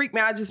God, it just freaked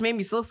me out. It just made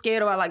me so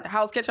scared about like the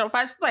house catching on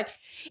fire. She's like,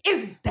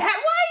 is that why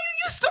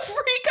you used to freak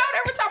out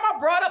every time I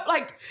brought up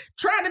like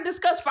trying to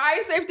discuss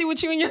fire safety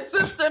with you and your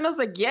sister? And I was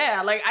like,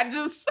 yeah, like I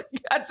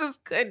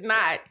just could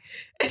not.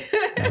 My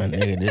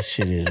nigga, this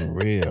shit is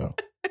real.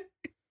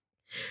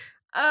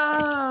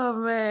 Oh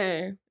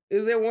man.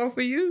 Is there one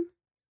for you?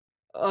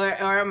 Or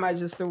am I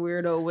just a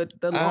weirdo with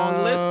the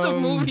long list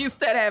of movies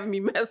that have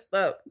me messed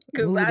up?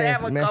 Because I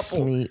have a messed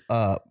couple. Me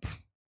up.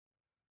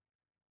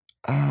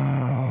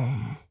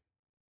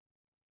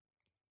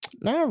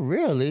 Not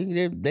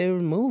really. They were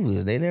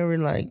movies. They never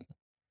like.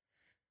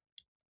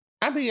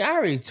 I mean, I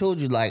already told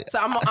you like. So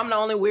I'm the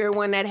only weird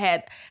one that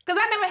had, because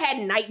I never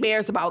had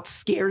nightmares about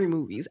scary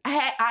movies.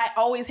 I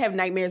always have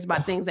nightmares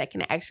about things that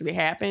can actually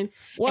happen,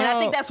 and I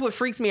think that's what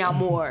freaks me out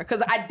more.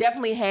 Because I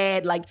definitely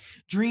had like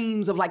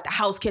dreams of like the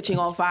house catching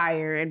on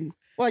fire and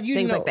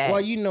things like that.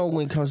 Well,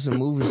 when it comes to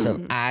movie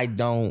stuff, I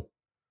don't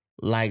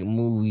like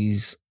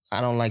movies. I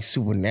don't like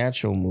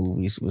supernatural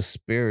movies with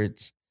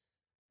spirits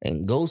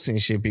and ghosts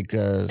and shit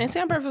because. And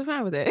I'm perfectly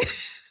fine with that.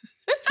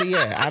 So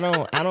yeah,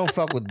 I don't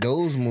fuck with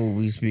those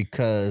movies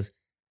because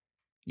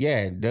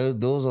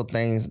those are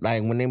things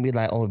like when they be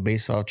like, oh,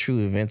 based off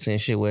true events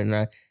and shit,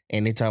 whatnot,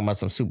 and they talking about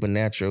some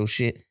supernatural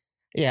shit.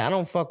 Yeah, I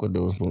don't fuck with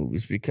those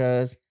movies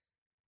because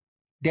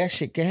that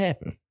shit can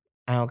happen.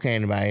 I don't care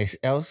anybody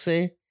else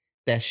say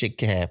that shit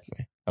can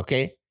happen.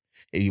 Okay?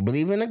 If you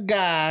believe in a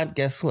God,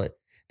 guess what?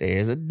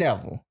 There's a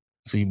devil.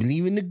 So you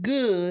believe in the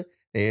good,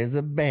 there's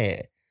a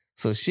bad.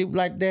 So shit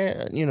like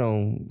that,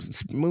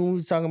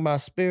 movies talking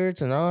about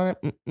spirits and all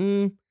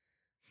that,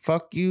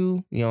 fuck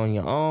you, you're on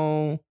your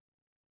own.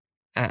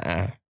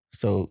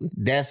 So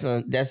that's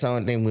the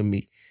only thing with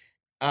me.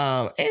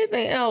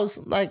 Anything else,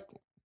 like,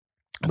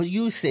 but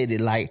you said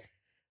it like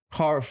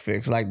horror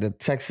fix, like the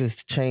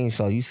Texas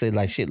Chainsaw. You said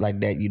like shit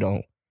like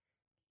that,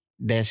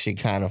 that shit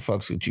kind of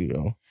fucks with you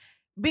though.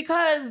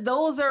 Because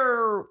those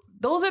are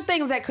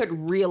things that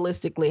could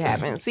realistically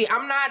happen. See,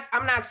 I'm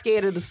not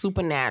scared of the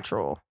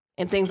supernatural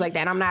and things like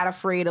that. I'm not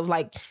afraid of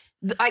like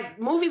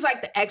movies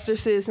like The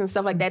Exorcist and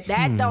stuff like that.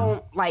 That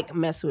don't like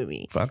mess with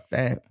me. Fuck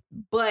that.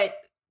 But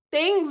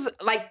things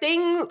like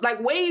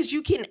ways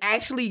you can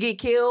actually get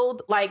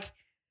killed, like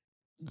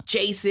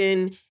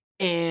Jason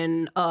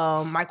and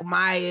Michael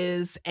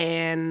Myers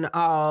and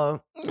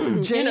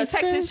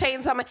Texas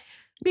Chainsaw Man.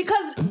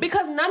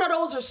 Because none of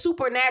those are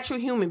supernatural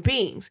human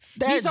beings.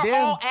 These are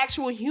all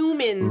actual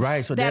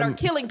humans that are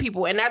killing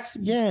people, and that's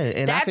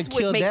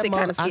what makes it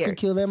kind of scary. I could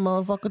kill that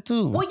motherfucker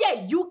too. Well,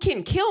 yeah, you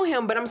can kill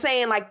him, but I'm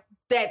saying like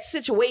that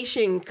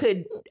situation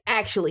could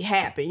actually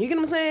happen. You get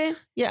what I'm saying?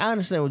 Yeah, I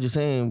understand what you're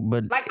saying,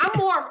 but like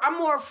I'm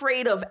more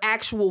afraid of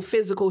actual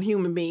physical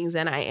human beings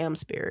than I am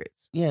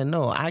spirits. Yeah,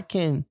 no, I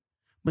can,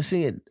 but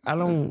see, I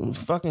don't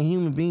fucking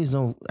human beings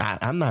don't.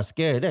 I'm not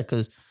scared of that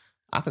because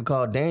I could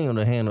call Daniel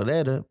to handle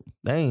that up.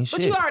 That ain't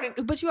shit.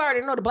 But you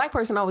already know the black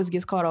person always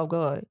gets caught off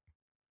guard.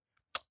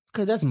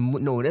 Cause that's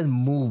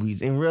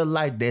movies. In real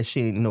life, that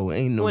shit ain't no.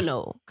 Well,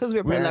 no, because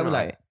we're paranoid.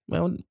 Like,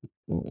 man,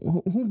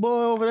 who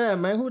boy over there,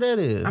 man? Who that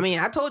is? I mean,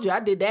 I told you I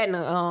did that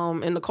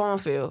in the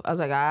cornfield. I was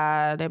like,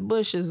 that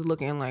bush is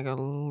looking like a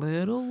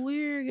little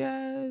weird,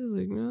 guys.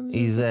 Like,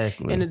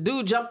 exactly. And the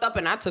dude jumped up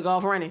and I took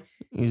off running.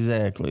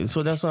 Exactly.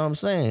 So that's what I'm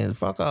saying.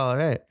 Fuck all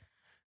that.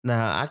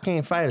 Now I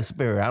can't fight a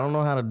spirit. I don't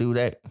know how to do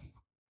that.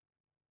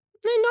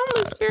 And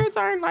normally spirits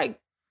aren't like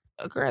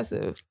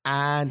aggressive.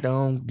 I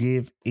don't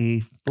give a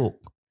fuck.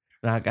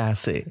 Like I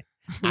said,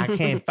 I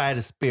can't fight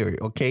a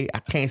spirit, okay? I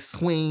can't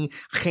swing,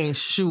 I can't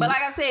shoot. But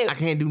like I said, I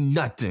can't do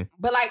nothing.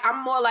 But like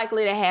I'm more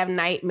likely to have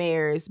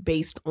nightmares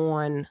based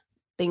on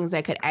things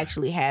that could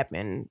actually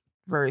happen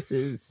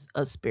versus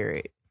a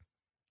spirit.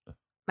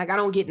 Like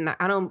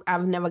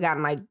I've never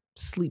gotten like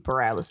sleep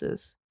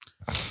paralysis.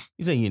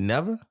 You say you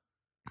never?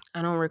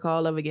 I don't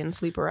recall ever getting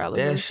sleep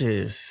paralysis. That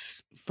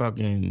shit's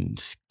fucking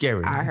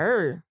scary. I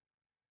heard.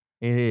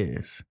 It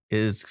is.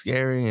 It's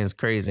scary and it's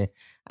crazy.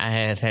 I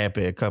had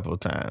happy a couple of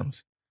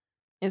times.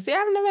 And see,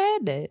 I've never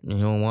had that. You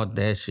don't want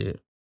that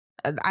shit.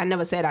 I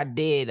never said I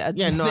did. I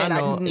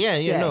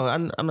know.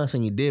 I'm not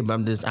saying you did, but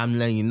I'm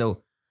letting you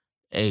know.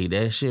 Hey,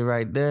 that shit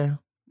right there.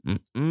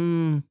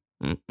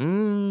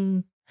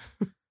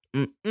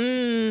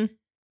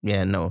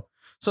 Yeah, no.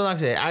 So like I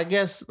said, I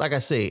guess, like I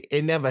say,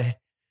 it never.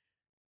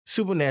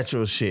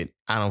 Supernatural shit,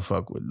 I don't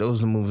fuck with.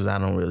 Those are movies I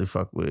don't really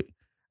fuck with.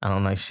 I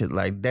don't like shit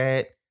like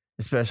that.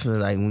 Especially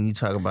like when you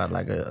talk about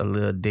like a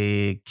little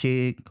dead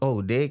kid.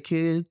 Oh, dead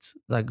kids,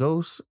 like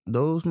ghosts,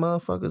 those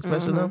motherfuckers,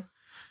 especially them.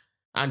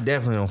 I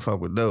definitely don't fuck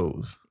with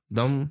those.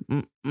 Let's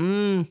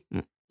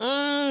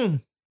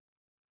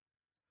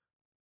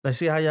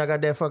see how y'all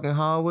got that fucking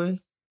hallway.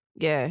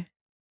 Yeah.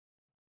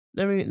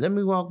 Let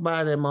me walk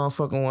by that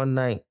motherfucker one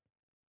night,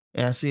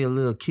 and I see a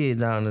little kid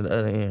down at the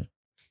other end.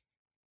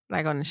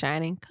 Like on The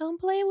Shining. Come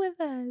play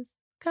with us.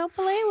 Come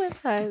play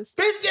with us.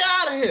 Bitch, get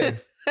out of here!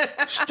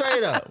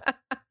 Straight up.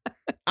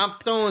 I'm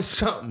throwing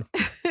something,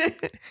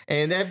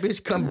 and that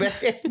bitch come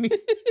back at me.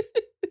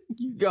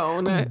 You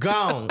gone? I'm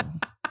gone.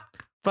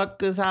 Fuck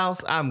this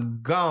house.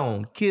 I'm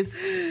gone. Kiss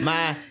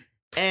my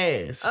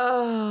ass.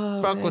 Oh,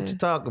 Fuck man. what you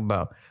talk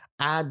about.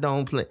 I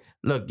don't play.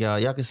 Look,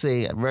 y'all can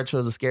say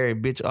Retro's a scary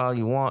bitch all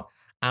you want.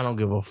 I don't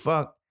give a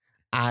fuck.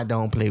 I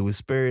don't play with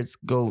spirits,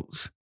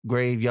 ghosts,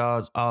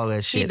 graveyards, all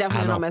that shit. She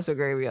definitely don't mess with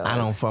graveyards. I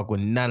don't fuck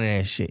with none of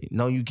that shit.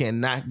 No, you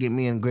cannot get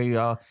me in the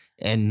graveyard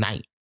at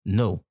night.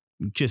 No.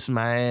 You kiss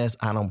my ass,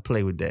 I don't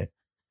play with that.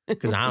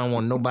 Because I don't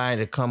want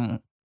nobody to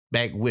come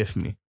back with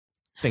me.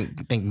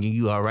 Thinking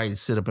you all right to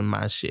sit up in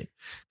my shit.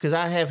 Because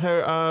I have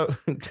heard,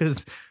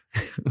 because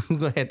we're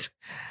going to have to,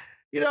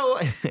 you know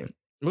what?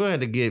 We're going to have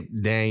to get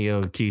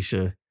Daniel and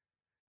Keisha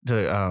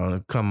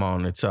to come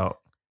on and talk.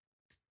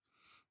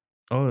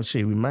 Oh,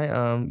 shit, we might,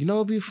 you know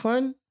what would be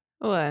fun?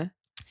 What?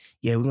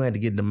 Yeah, we're going to have to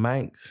get the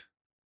mics.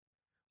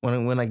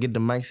 When I get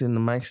the mics in the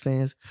mic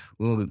stands,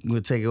 we'll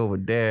take it over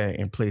there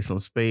and play some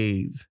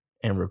spades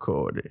and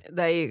record it.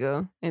 There you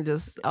go. And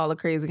just all the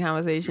crazy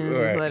conversations,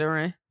 Right. just let it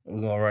run. We're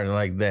going to run it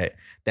like that.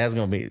 That's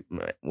going to be,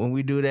 when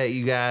we do that,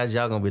 you guys,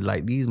 y'all going to be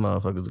like, these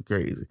motherfuckers are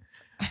crazy.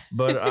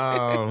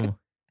 But,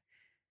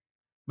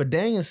 but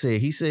Daniel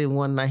said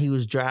one night he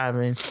was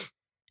driving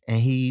and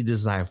he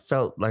just like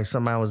felt like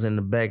somebody was in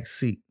the back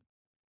seat.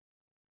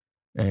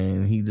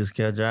 And he just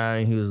kept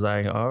driving. He was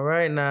like, all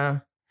right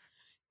now.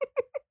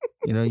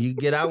 You know, you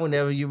get out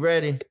whenever you're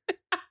ready.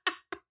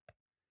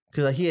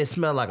 Because like, he had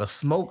smelled like a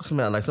smoke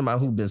smell, like somebody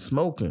who'd been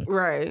smoking.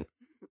 Right.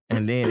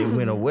 And then it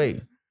went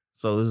away.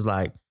 So it's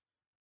like,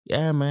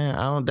 yeah,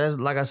 man, that's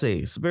like I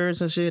say, spirits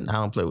and shit, I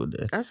don't play with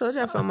that. I told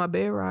you I felt my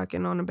bed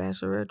rocking on the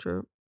Bachelorette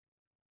trip.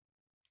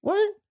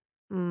 What?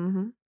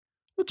 Mm-hmm.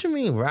 What you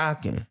mean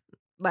rocking?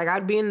 Like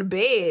I'd be in the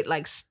bed,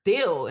 like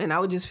still, and I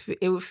would just,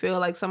 it would feel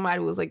like somebody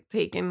was like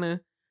taking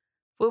the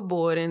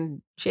footboard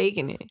and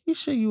shaking it. You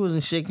sure you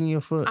wasn't shaking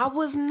your foot? I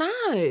was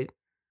not.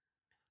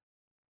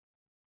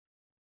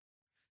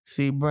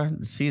 See, bro.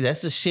 See,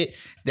 that's the shit.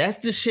 That's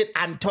the shit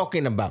I'm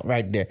talking about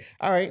right there.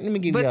 All right, let me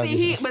give you. But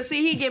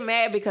he get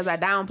mad because I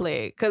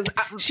downplay it. Because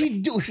she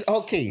do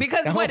okay.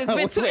 Because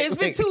it's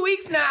been 2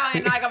 weeks now,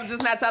 and like I'm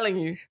just not telling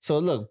you. So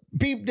look,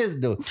 peep this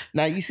dude.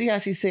 Now you see how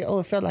she said, "Oh,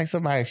 it felt like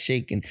somebody was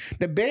shaking."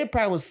 The bed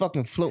probably was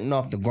fucking floating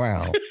off the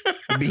ground.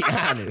 To be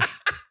honest.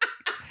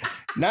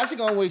 Now she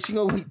gonna wait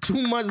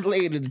 2 months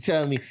later to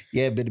tell me,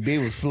 yeah, but the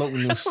bed was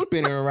floating and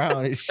spinning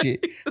around and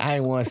shit. I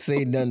ain't want to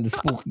say nothing to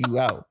spook you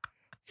out.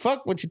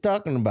 Fuck what you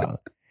talking about.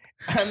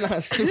 I'm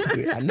not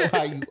stupid. I know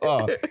how you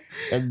are.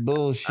 That's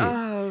bullshit.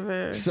 Oh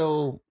man.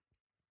 So,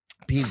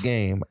 peep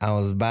game. I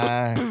was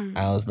by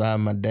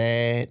my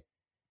dad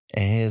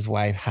and his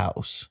wife's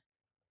house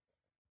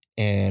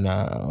in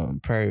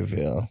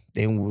Prairieville.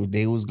 They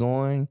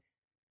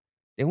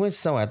went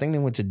somewhere. I think they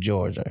went to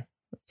Georgia.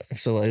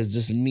 So it was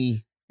just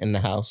me in the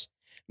house.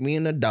 Me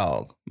and the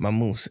dog, my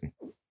Moosey.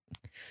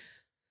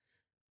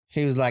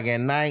 He was like,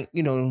 at night,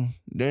 you know,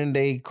 during the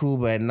day, cool,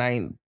 but at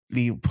night,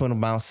 put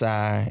him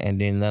outside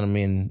and then let him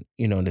in,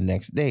 you know, the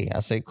next day. I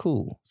say,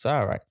 cool. It's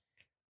all right.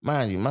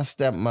 Mind you, my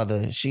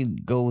stepmother, she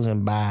goes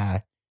and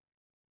buy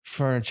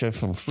furniture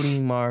from flea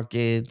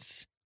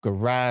markets,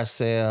 garage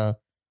sale.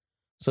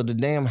 So the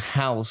damn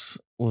house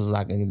was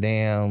like a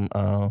damn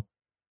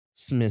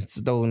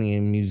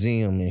Smithsonian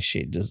museum and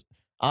shit. Just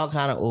all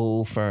kind of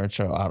old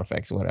furniture,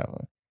 artifacts,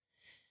 whatever.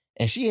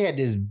 And she had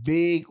this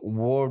big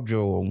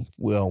wardrobe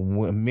with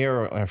a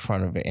mirror in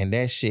front of it. And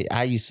that shit,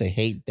 I used to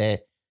hate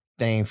that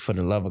thing for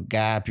the love of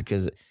God,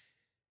 because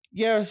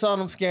you ever saw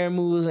them scary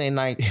movies and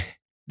like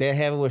they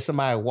have it where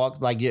somebody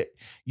walks, like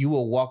you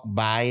will walk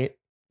by it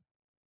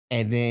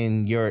and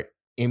then your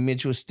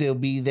image will still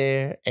be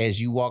there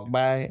as you walk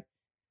by it.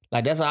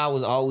 Like that's why I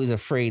was always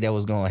afraid that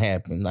was gonna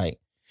happen. Like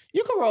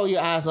you can roll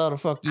your eyes all the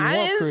fuck you want,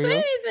 I didn't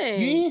say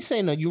anything. You didn't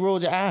say no. You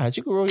rolled your eyes.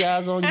 You can roll your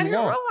eyes on I you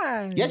didn't want. roll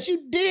eyes. Yes,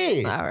 you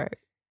did. All right.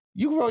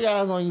 You can roll your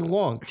eyes on you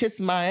want.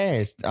 Kiss my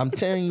ass. I'm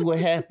telling you what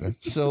happened.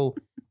 So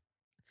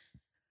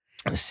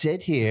I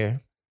sit here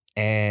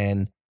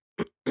and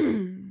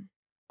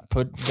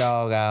put the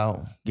dog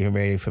out, getting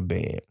ready for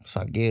bed. So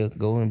I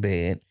go in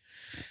bed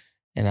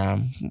and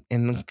I'm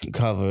in the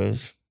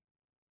covers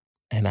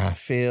and I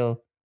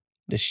feel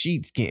the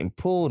sheets getting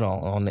pulled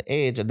on the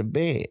edge of the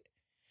bed.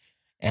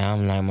 And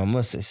I'm like, my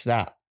must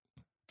stop.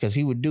 Because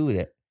he would do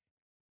that.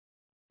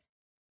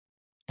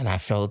 And I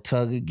felt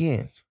tug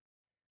again.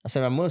 I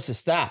said, my must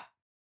stop.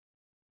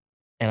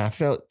 And I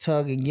felt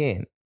tug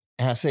again.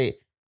 And I said,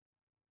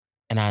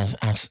 and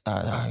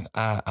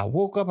I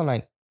woke up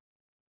and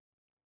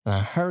I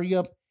hurry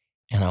up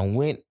and I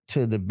went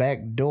to the back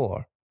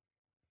door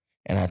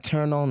and I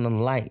turned on the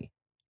light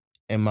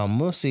and my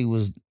mussy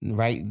was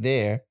right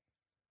there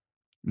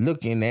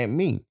looking at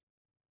me.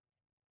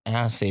 And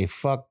I say,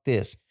 fuck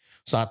this.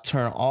 So I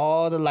turn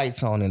all the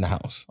lights on in the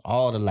house.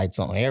 All the lights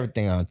on.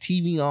 Everything on.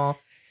 TV on.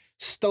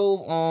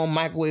 Stove on.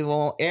 Microwave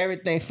on.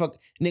 Everything. Fuck.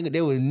 Nigga,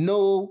 there was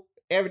no...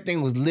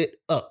 Everything was lit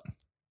up.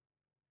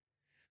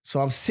 So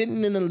I'm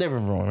sitting in the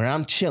living room and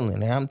I'm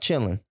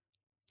chilling.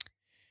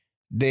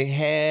 They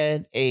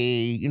had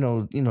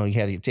you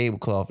had your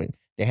tablecloth and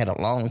they had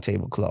a long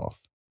tablecloth.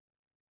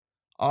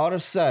 All of a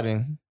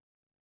sudden,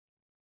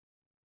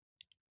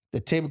 the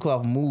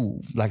tablecloth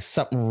moved like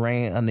something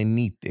ran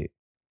underneath it.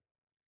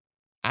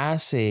 I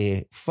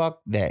said,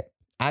 fuck that.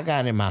 I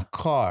got in my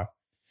car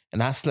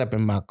and I slept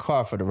in my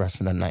car for the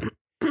rest of the night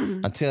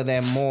until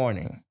that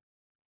morning.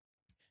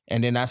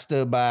 And then I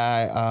stood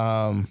by,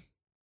 I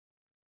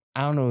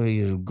don't know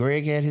if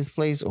Greg had his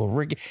place or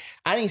Ricky.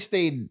 I didn't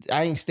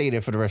stay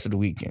there for the rest of the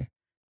weekend.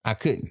 I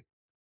couldn't.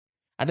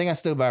 I think I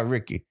stood by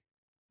Ricky.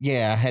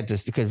 Yeah, I had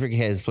to, because Ricky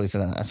had his place.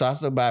 So I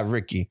stood by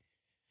Ricky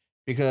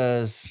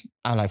because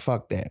I'm like,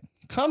 fuck that.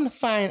 Come to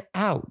find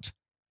out,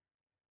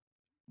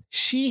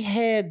 she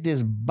had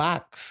this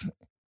box.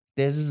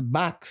 There's this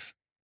box.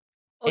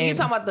 Oh, you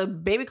talking about the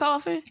baby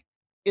coffin?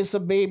 It was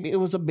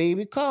a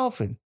baby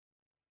coffin.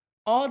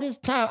 All this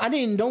time, I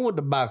didn't know what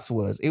the box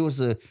was. It was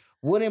a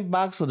wooden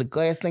box with a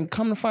glass thing.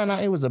 Come to find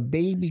out, it was a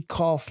baby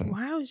coffin.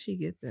 Why would she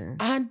get that?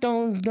 I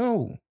don't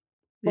know.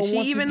 Did she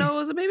even know it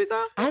was a baby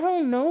coffin? I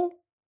don't know.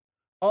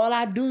 All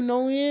I do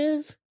know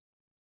is,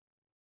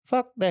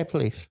 fuck that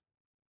place.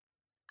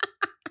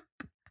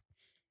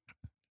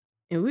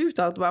 And we've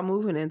talked about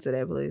moving into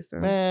that place. So.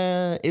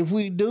 Man, if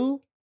we do,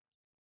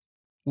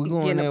 we're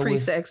going getting there a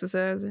priest with, to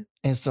exercise it.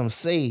 And some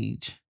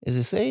sage. Is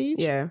it sage?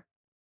 Yeah.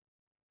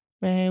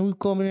 Man, we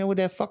coming in with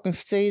that fucking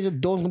sage. The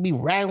door's gonna be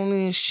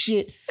rattling and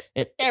shit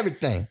and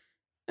everything.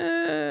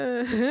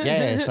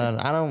 Yeah,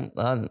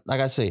 son.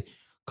 Like I say,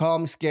 call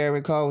me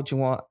scary, call what you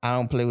want. I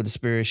don't play with the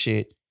spirit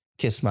shit.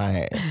 Kiss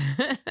my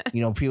ass.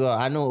 People,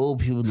 I know old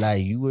people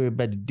like, you worry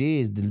about the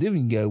dead, the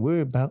living you gotta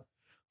worry about.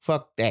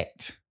 Fuck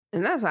that.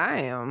 And that's how I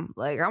am.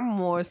 Like, I'm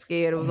more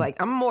scared of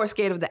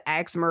the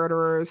axe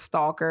murderer,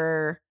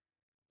 stalker,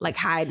 like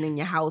hiding in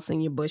your house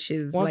in your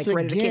bushes, Once like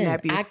ready to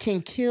kidnap you. I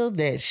can't kill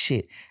that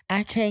shit.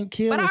 I can't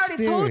kill the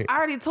spirit. I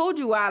already told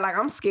you why. Like,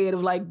 I'm scared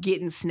of like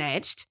getting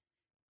snatched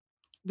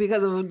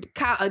because of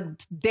a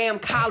damn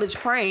college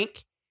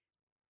prank.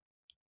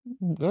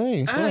 Go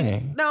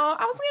ahead. No,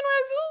 I was getting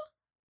ready to.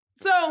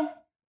 So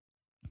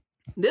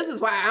this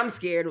is why I'm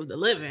scared of the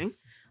living.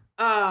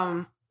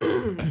 So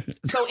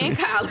in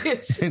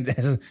college,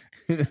 that's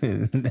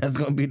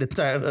gonna be the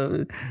title of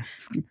it.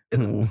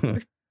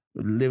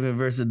 Living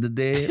versus the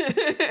dead.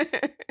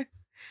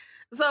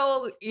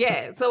 So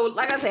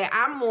like I said,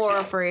 I'm more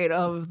afraid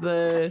of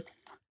the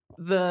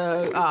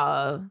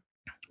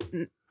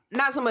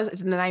not so much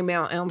the Nightmare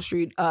on Elm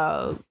Street,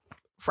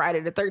 Friday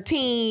the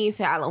 13th,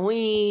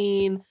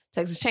 Halloween,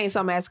 Texas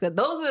Chainsaw Massacre.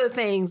 Those are the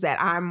things that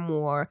I'm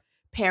more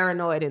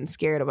paranoid and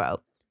scared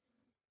about.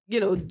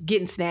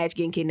 Getting snatched,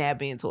 getting kidnapped,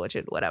 being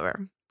tortured,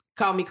 whatever.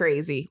 Call me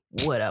crazy,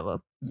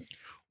 whatever.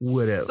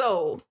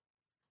 So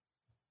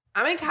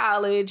I'm in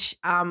college.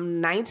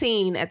 I'm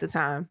 19 at the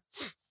time.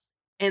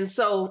 And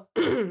so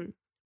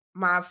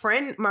my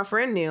friend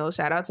Neil,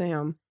 shout out to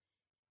him.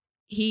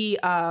 He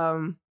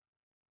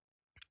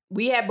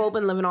we had both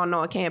been living on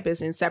our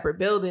campus in separate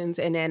buildings,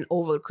 and then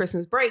over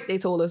Christmas break, they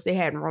told us they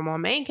hadn't room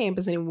on main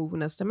campus and they were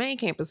moving us to main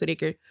campus so they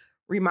could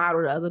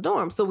remodel the other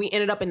dorms. So we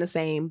ended up in the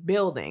same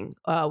building,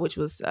 which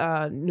was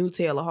New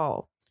Taylor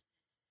Hall.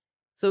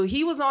 So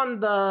he was on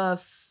the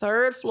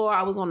 3rd floor.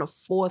 I was on the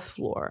 4th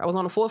floor. I was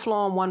on the 4th floor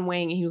on one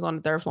wing, and he was on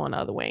the 3rd floor on the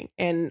other wing.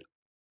 And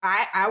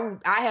I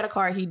had a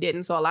car, he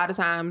didn't. So a lot of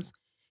times,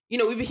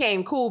 we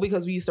became cool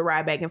because we used to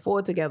ride back and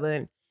forth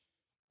together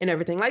and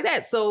everything like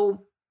that.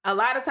 So a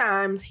lot of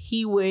times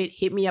he would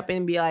hit me up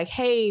and be like,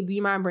 hey, do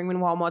you mind bringing me to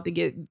Walmart to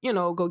get,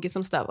 go get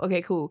some stuff?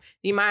 Okay, cool.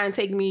 Do you mind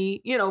taking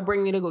me,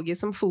 bring me to go get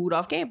some food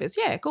off campus?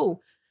 Yeah, cool.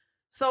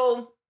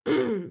 So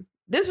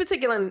this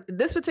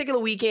particular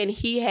weekend,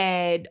 he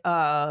had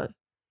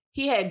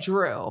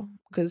drill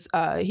because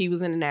he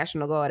was in the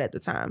National Guard at the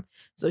time.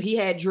 So he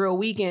had drill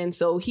weekend.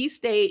 So he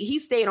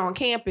stayed on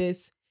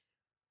campus.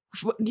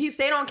 He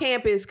stayed on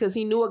campus because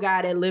he knew a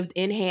guy that lived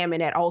in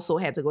Hammond that also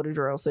had to go to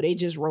drill. So they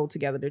just rode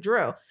together to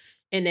drill.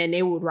 And then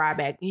they would ride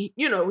back. He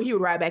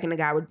would ride back and the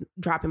guy would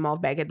drop him off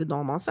back at the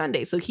dorm on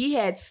Sunday. So he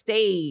had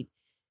stayed,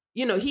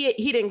 he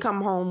didn't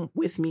come home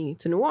with me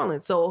to New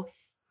Orleans. So,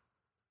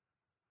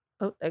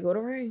 there go the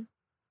rain.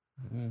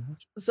 Mm-hmm.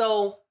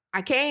 So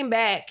I came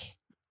back,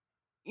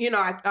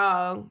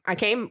 I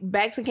came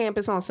back to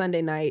campus on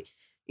Sunday night,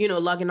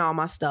 lugging all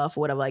my stuff,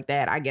 whatever like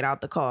that. I get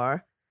out the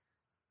car.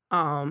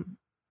 And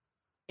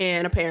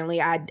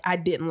apparently I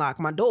didn't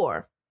lock my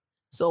door.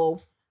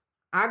 So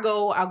I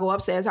go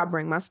upstairs, I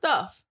bring my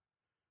stuff.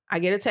 I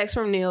get a text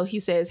from Neil.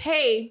 He says,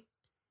 hey,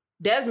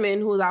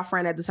 Desmond, who was our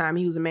friend at the time,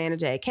 he was a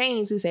manager at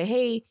Cane's. He said,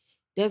 hey,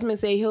 Desmond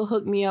said he'll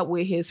hook me up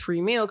with his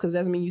free meal because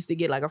Desmond used to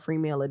get like a free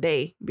meal a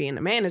day being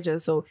the manager.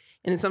 So,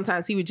 and then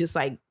sometimes he would just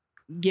like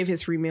give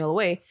his free meal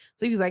away.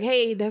 So he was like,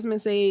 hey,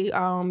 Desmond say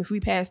if we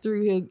pass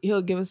through,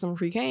 he'll give us some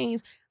free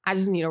Cane's. I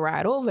just need a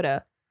ride over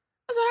there.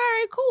 I said, all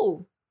right,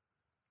 cool.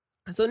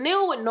 So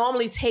Neil would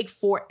normally take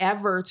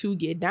forever to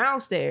get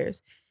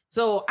downstairs.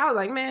 So I was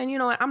like, man, you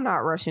know what? I'm not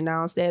rushing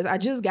downstairs. I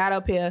just got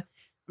up here.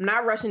 I'm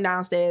not rushing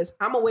downstairs.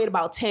 I'm going to wait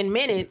about 10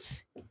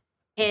 minutes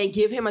and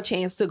give him a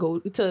chance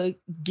to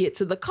get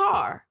to the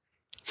car.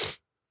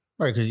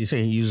 Right, because you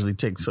say he usually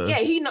takes Yeah,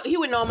 he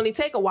would normally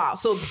take a while.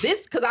 So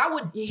this, because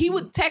he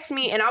would text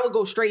me and I would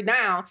go straight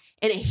down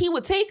and he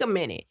would take a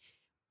minute.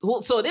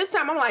 So this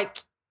time I'm like,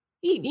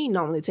 he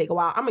normally take a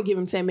while. I'm going to give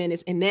him 10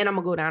 minutes and then I'm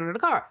going to go down to the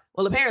car.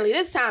 Well, apparently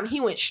this time he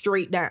went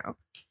straight down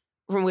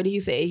from what he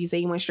said. He said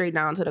he went straight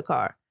down to the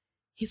car.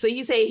 So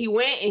he said he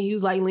went and he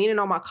was like leaning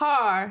on my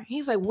car.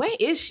 He's like, where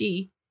is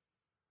she?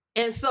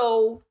 And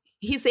so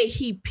he said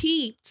he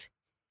peeped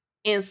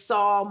and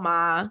saw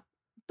my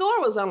door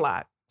was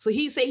unlocked. So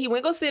he said he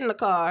went go sit in the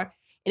car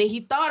and then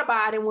he thought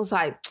about it and was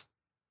like,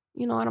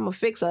 you know what, I'm going to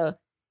fix her.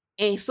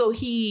 And so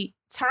he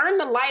turned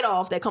the light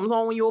off that comes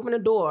on when you open the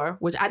door,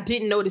 which I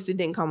didn't notice it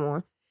didn't come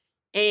on,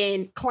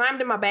 and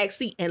climbed in my back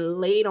seat and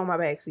laid on my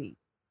back seat.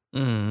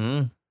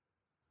 Mm-hmm.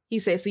 He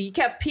said, so he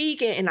kept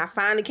peeking and I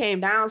finally came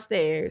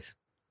downstairs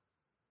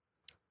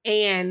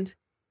and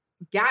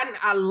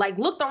I like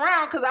looked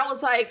around because I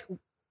was like,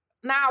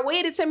 I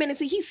waited 10 minutes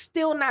and he's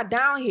still not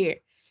down here.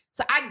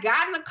 So I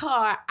got in the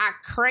car, I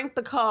cranked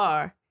the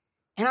car,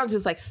 and I'm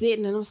just like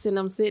sitting and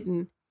I'm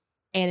sitting.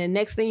 And the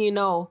next thing you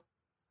know,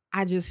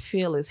 I just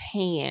feel his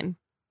hand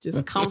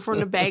just come from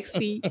the back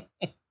seat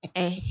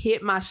and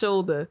hit my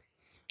shoulder.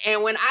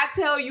 And when I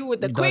tell you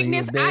with the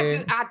quickness,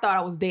 I thought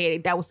I was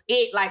dead. That was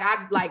it.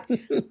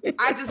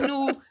 I just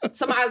knew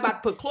somebody was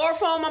about to put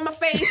chloroform on my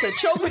face or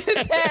choke me to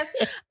death.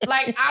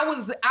 Like I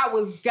was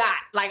got.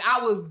 Like I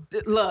was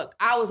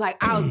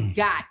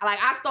got. Like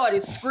I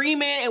started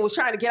screaming and was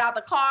trying to get out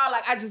the car.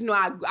 Like I just knew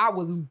I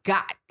was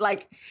got.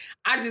 Like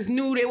I just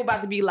knew they were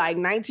about to be like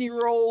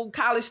 19-year-old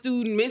college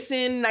student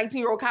missing,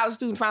 19-year-old college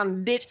student found in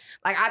the ditch.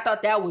 Like I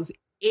thought that was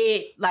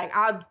it. Like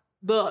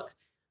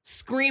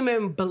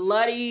screaming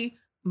bloody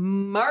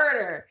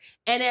murder.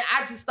 And then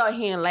I just start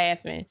hearing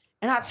laughing.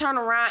 And I turn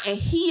around and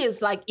he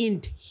is like in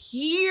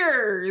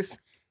tears,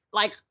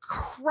 like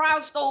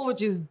crouched over,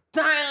 just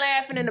dying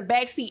laughing in the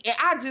backseat. And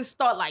I just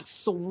start like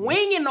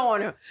swinging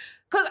on him.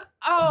 Cause,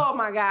 oh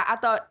my God, I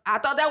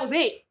thought that was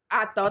it.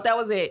 I thought that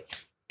was it.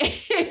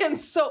 And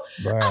so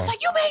I was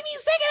like, you made me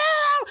sick.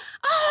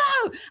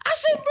 Oh, I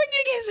shouldn't bring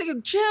you again.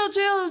 Like, chill.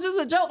 It was just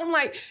a joke. I'm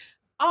like,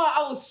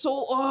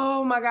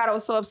 oh my God, I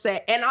was so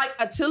upset. And like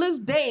until this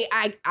day,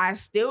 I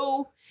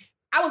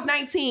was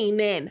 19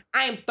 then.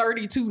 I am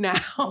 32 now.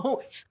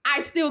 I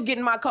still get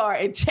in my car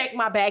and check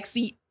my back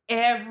seat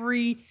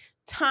every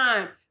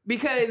time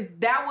because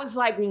that was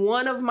like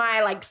one of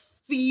my like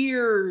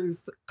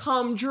fears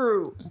come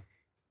true.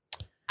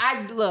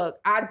 I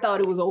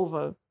thought it was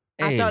over.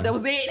 Hey, I thought that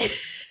was it.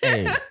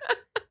 Hey,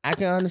 I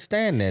can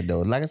understand that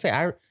though. Like I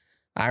said,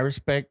 I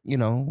respect,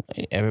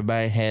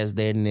 everybody has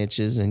their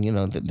niches and,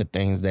 the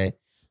things that,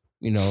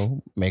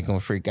 make them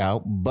freak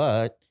out.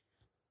 But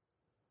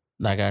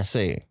like I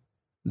said,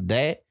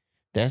 that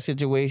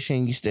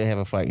situation, you still have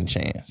a fighting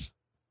chance.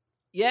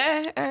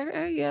 Yeah,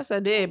 I guess I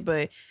did.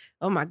 But,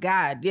 oh my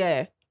God,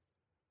 yeah.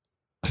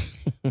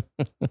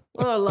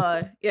 Oh,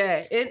 Lord.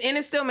 Yeah. And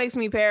it still makes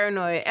me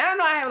paranoid. And I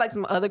know I have like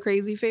some other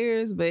crazy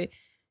fears, but,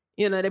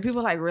 that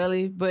people like,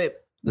 really?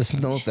 But the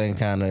snow thing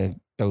kind of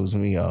throws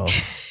me off.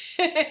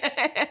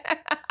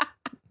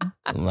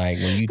 Like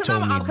when you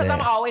told me that. Because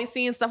I'm always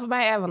seeing stuff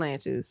about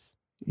avalanches.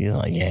 You're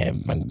like, yeah,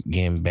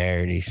 getting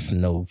buried in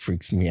snow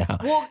freaks me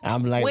out. Well,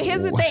 I'm like,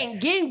 here's the thing.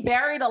 Getting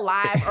buried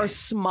alive or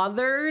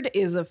smothered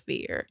is a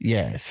fear.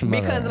 Yeah,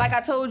 smothered. Because like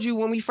I told you,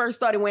 when we first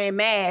started wearing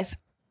masks,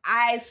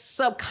 I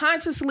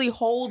subconsciously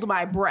hold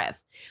my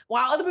breath.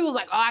 While other people's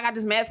like, oh, I got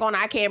this mask on,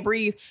 I can't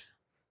breathe.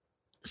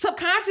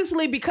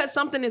 Subconsciously, because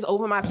something is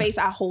over my face,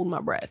 I hold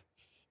my breath.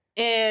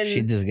 And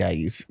she just got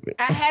used to it.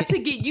 I had to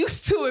get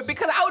used to it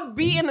because I would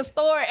be in the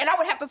store and I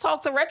would have to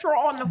talk to Retro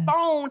on the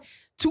phone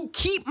to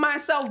keep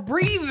myself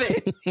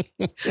breathing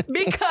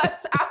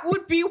because I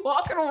would be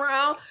walking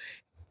around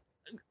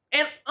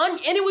and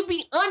it would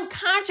be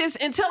unconscious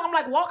until I'm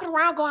like walking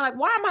around going like,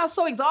 why am I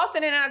so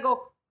exhausted? And then I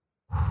go,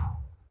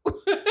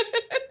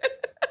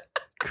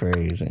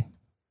 crazy.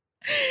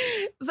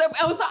 So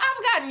I've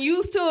gotten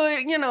used to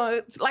it,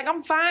 it's like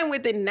I'm fine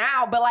with it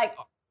now, but like,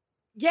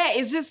 yeah,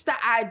 it's just the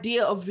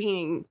idea of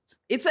being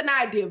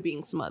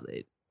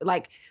smothered,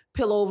 like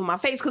pillow over my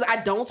face. Cause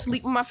I don't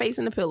sleep with my face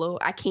in the pillow.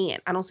 I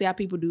can't. I don't see how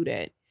people do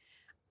that.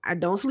 I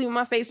don't sleep with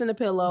my face in the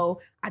pillow.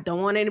 I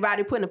don't want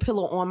anybody putting a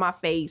pillow on my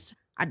face.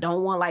 I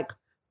don't want like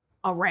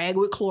a rag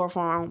with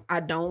chloroform. I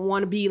don't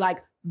want to be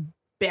like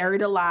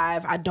buried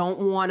alive. I don't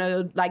want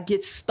to like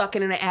get stuck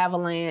in an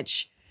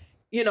avalanche,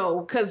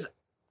 cause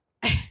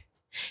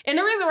and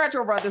the reason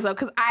Retro brought this up,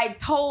 because I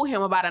told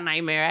him about a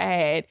nightmare I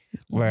had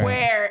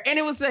and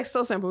it was like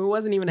so simple. It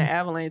wasn't even an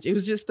avalanche. It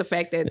was just the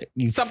fact that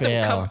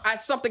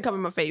something covered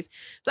my face.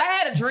 So I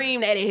had a dream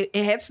that it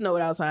had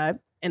snowed outside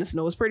and the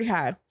snow was pretty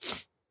high.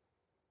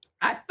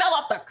 I fell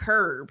off the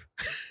curb.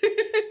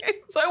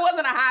 So it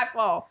wasn't a high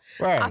fall.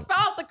 Right. I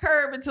fell off the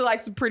curb into like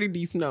some pretty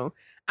deep snow.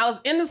 I was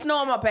in the snow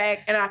on my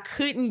back and I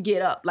couldn't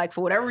get up. Like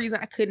for whatever reason,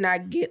 I could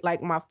not get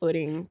like my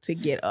footing to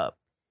get up.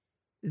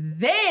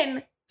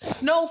 Then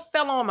snow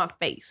fell on my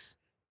face.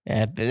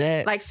 After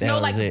that, Like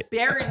snow that was like it.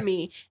 buried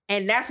me.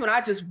 And that's when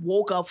I just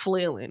woke up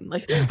flailing.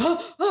 Like,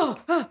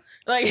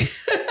 like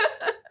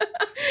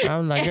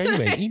I'm like, girl, you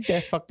better eat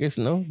that fucking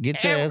snow.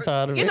 Get your ass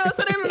out of it. you know,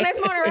 so then the next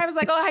morning, I was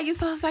like, oh, how you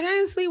sleep? I was like, I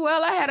didn't sleep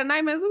well. I had a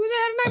nightmare. So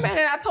I had a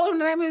nightmare. And I told him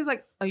the nightmare. He was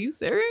like, are you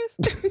serious?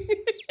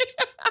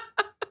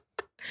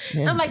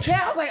 And I'm like,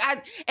 yeah. I was like,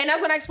 and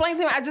that's when I explained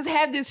to him, I just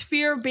have this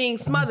fear of being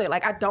smothered.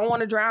 Like, I don't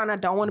want to drown. I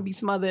don't want to be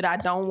smothered. I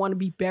don't want to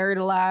be buried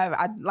alive.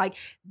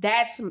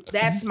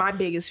 That's my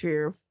biggest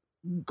fear of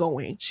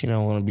going. She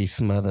don't want to be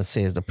smothered,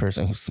 says the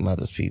person who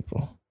smothers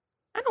people.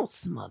 I don't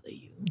smother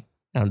you.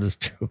 I'm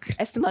just joking.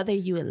 I smother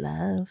you in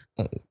love.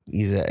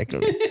 Exactly.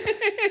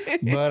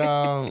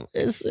 But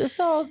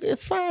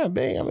it's fine,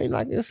 babe. I mean,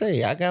 like I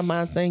say, I got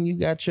my thing, you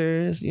got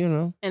yours, you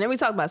know. And then we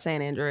talked about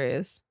San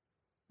Andreas.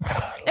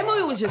 That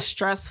movie was just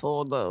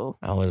stressful, though.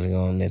 I wasn't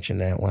gonna mention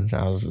that one.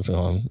 I was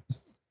not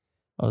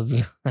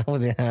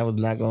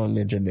gonna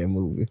mention that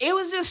movie. It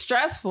was just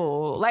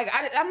stressful. Like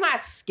I'm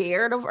not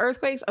scared of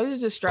earthquakes. It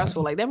was just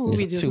stressful. Like that movie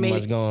There's just too made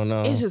much going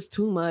on. It's just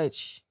too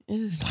much.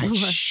 It's just too like much.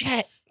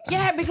 shit.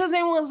 Yeah, because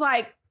then it was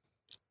like,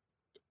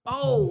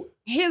 oh,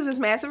 here's this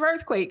massive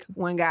earthquake.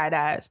 One guy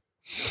dies.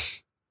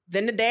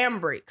 Then the dam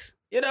breaks.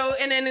 You know,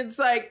 and then it's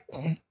like,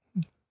 oh,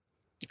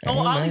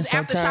 all these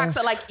aftershocks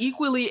are like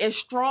equally as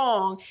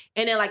strong,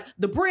 and then like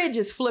the bridge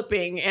is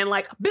flipping, and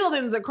like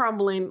buildings are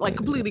crumbling, like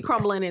completely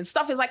crumbling, and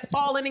stuff is like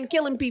falling and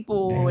killing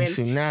people, and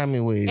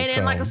tsunami wave, and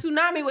then like a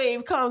tsunami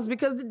wave comes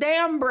because the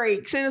dam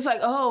breaks, and it's like,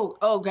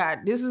 oh god,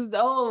 this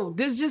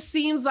just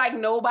seems like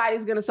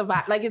nobody's gonna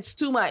survive. Like it's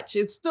too much.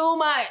 It's too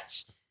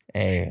much.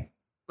 Hey,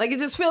 like it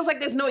just feels like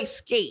there's no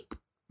escape.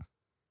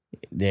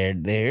 There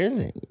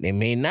isn't. There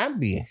may not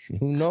be.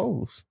 Who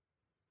knows?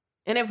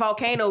 And then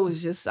Volcano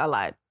was just a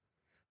lot.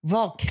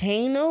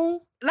 Volcano?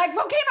 Like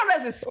Volcano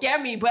doesn't scare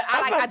me, but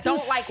I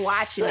don't like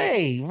watching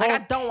it. Like I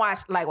don't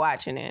like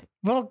watching it.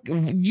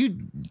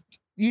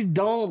 You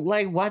don't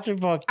like watching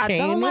Volcano? I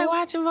don't like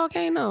watching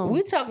Volcano.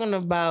 We're talking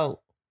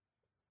about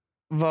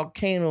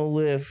Volcano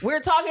with... We're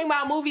talking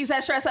about movies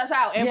that stress us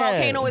out, and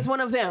Volcano is one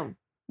of them.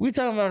 We're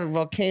talking about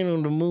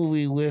Volcano, the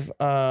movie with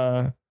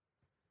Tommy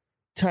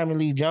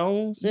Lee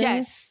Jones.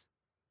 Yes.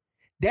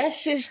 That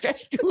shit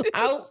stressed you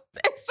out?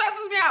 It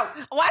stresses me out.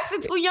 I watched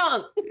it too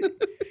young.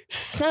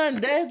 Son,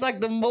 that's like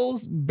the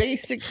most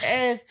basic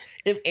ass.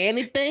 If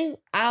anything,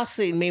 I'll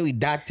say maybe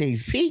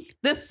Dante's Peak.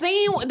 The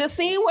scene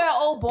where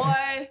old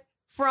boy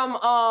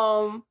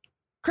from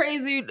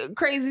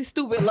Crazy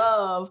Stupid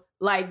Love,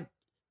 like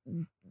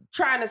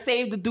trying to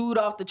save the dude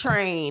off the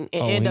train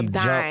and end up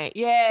dying. Jumped,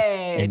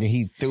 yeah. and then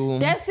he threw him.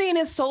 That scene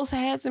is so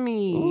sad to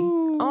me.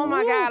 Ooh. Oh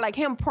my God. Like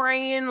him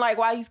praying, like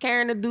while he's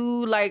carrying the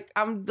dude. Like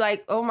I'm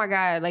like, oh my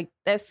God. Like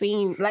that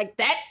scene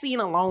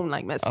alone,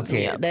 like messes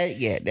me up.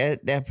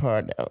 That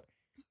part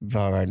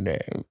right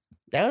there.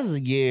 That was the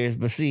years,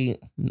 but see.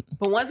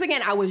 But once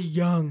again, I was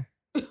young.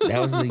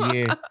 That was the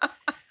year.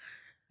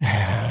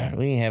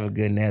 We didn't have a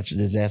good natural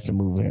disaster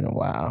movie in a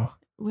while.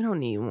 We don't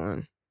need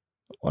one.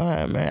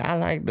 Why, man? I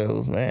like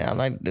those, man. I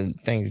like the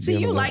things. See,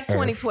 you like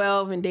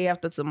 2012 and Day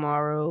After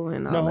Tomorrow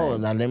and all No, that. hold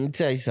on. Now, let me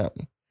tell you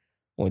something.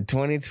 When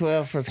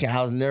 2012 first came,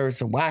 I was nervous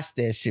to watch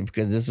that shit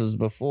because this was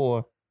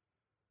before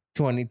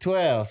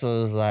 2012. So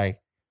it was like,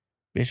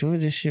 bitch, what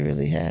if this shit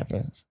really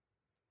happens?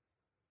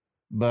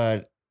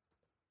 But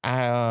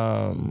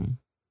I,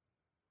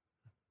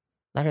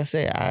 like I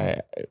said,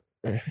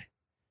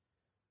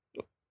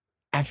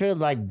 I feel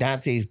like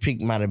Dante's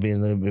Peak might have been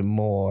a little bit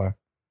more.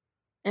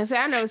 And see,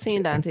 I never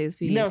seen Dante's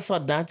Peak. You never saw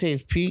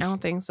Dante's Peak? I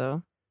don't think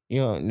so.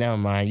 You know, never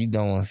mind. You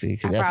don't want to see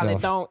because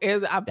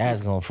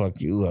that's gonna fuck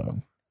you up.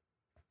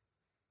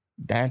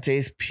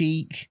 Dante's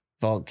Peak,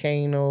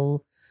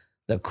 Volcano,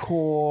 The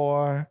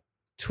Core,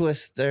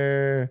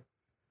 Twister,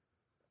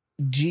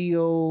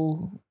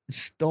 Geo,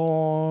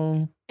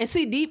 Storm. And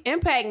see, Deep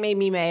Impact made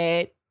me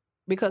mad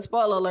because,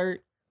 spoiler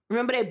alert,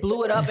 remember they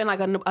blew it up and like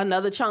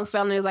another chunk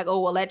fell and it's like, oh,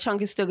 well, that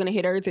chunk is still going to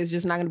hit Earth. It's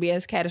just not going to be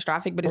as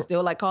catastrophic, but it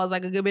still like caused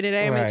like a good bit of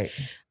damage.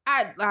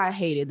 Right. I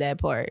hated that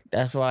part.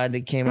 That's why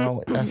they came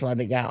out. That's why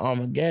they got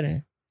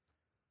Armageddon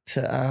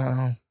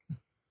to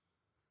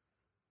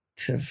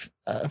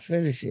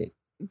finish it.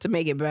 To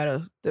make it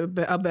better,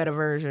 a better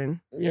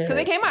version. Yeah. Because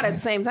they came out at the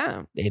same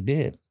time. They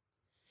did.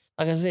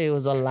 Like I said, it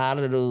was a lot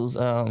of those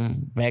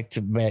back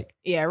to back.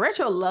 Yeah,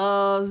 Retro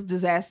loves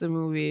disaster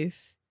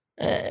movies.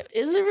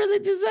 Is it really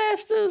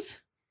disasters?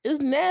 It's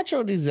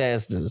natural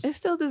disasters. It's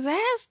still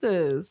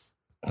disasters.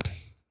 Like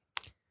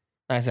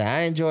I said,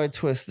 I enjoy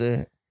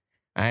Twister.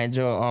 I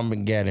enjoy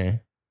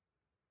Armageddon.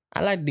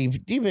 I like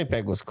Deep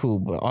Impact was cool,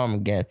 but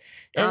Armageddon.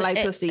 I don't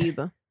like Twister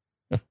either.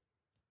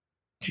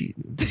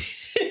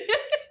 Jesus.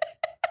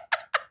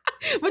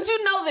 But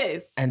you know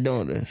this. I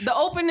know this. The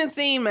opening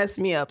scene messed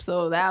me up.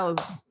 So that was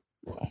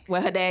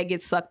where her dad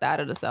gets sucked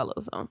out of the cellar.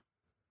 So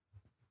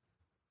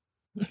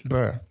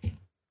Bruh.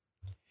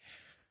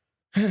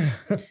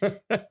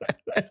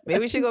 Maybe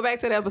we should go back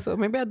to the episode.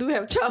 Maybe I do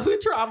have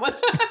childhood trauma.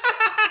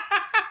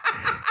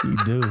 You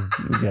do.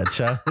 You got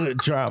childhood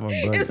trauma,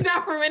 bro. It's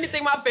not from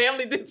anything my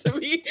family did to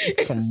me.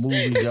 Some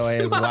movies your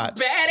ass my watch.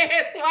 bad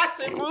ass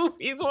watching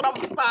movies when I'm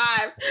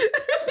 5.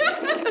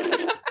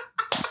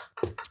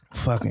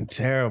 Fucking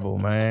terrible,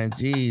 man.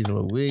 Jeez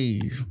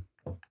Louise.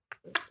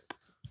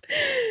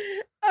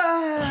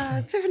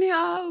 Tiffany,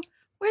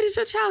 where did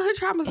your childhood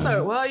trauma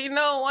start?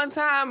 Well, one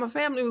time my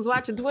family was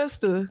watching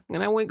Twister,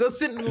 and I went go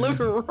sit in the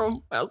living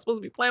room. I was supposed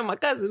to be playing with my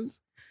cousins,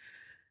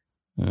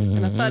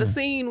 and I saw the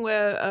scene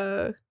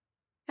where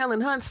Helen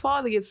Hunt's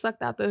father gets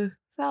sucked out the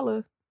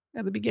cellar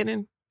at the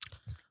beginning,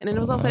 and then it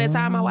was also that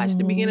time I watched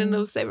the beginning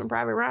of Saving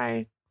Private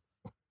Ryan.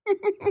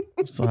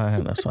 That's why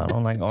I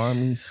don't like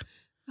armies.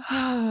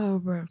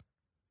 Oh, bro.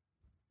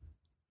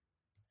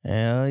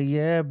 Hell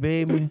yeah,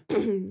 baby.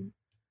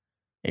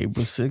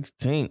 April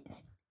 16th.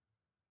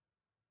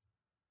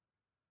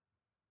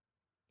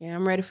 Yeah,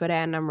 I'm ready for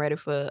that, and I'm ready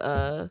for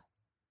That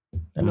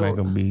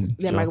Michael B.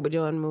 Michael B.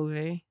 Jordan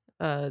movie,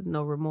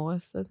 No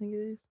Remorse, I think it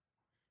is.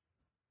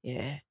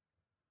 Yeah.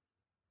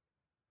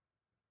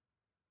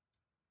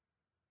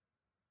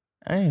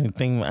 I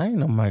didn't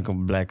know Michael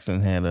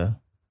Blackson had a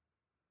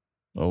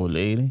old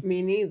lady.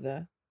 Me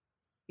neither.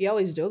 He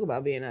always joke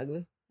about being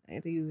ugly. I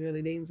didn't think he was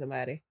really dating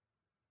somebody.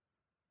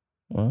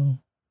 Well.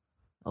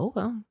 Oh,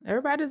 well.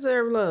 Everybody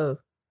deserves love.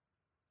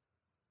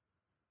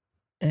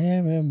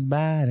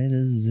 Everybody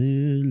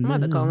deserves love. I'm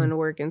about to call into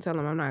work and tell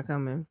him I'm not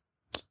coming.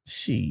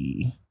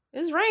 She.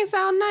 This rain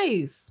sound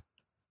nice.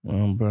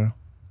 Well, bro.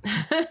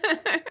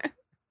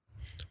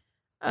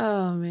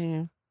 Oh,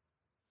 man.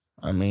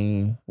 I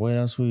mean, what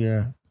else we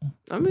got?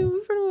 I mean, we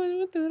pretty much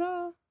went through it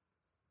all.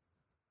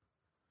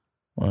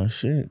 Well,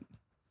 shit.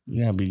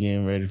 You gotta be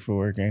getting ready for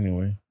work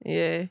anyway.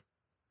 Yeah.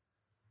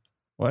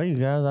 Well, you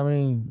guys, I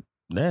mean,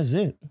 that's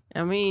it.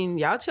 I mean,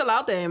 y'all chill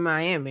out there in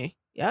Miami.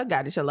 Y'all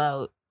got to chill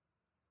out.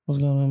 What's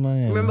going on in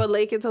Miami? Remember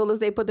Lakin told us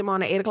they put them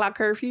on an 8 o'clock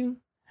curfew?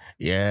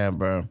 Yeah,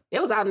 bro.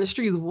 It was out in the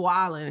streets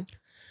wilding.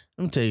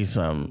 Let me tell you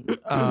something.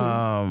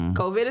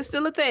 COVID is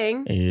still a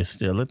thing. It's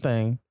still a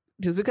thing.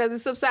 Just because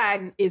it's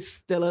subsiding, it's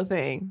still a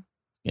thing.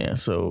 Yeah,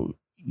 so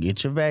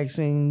get your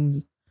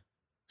vaccines.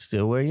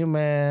 Still wear your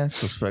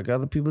mask. Respect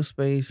other people's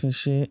space and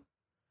shit.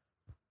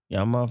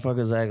 Y'all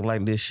motherfuckers act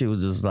like this shit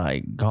was just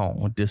like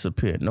gone,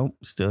 disappeared. Nope,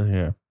 still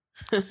here.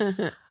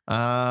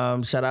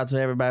 Shout out to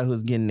everybody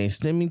who's getting their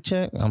STEMI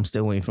check. I'm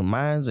still waiting for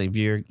mine.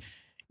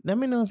 Let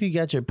me know if you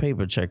got your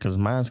paper check, because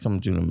mine's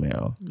coming through the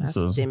mail. My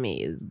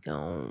STEMI is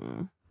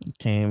gone.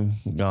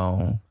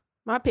 Gone.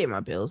 I pay my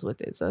bills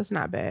with it, so it's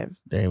not bad.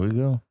 There we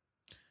go.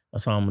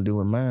 That's all I'm gonna do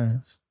with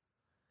mine.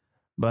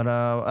 But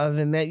other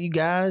than that, you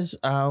guys,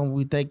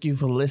 we thank you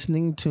for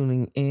listening,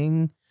 tuning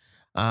in.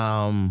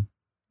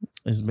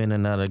 It's been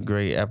another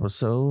great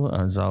episode.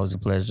 It's always a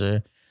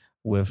pleasure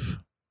with,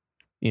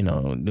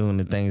 doing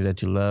the things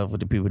that you love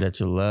with the people that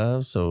you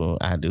love. So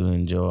I do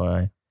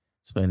enjoy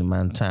spending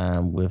my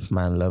time with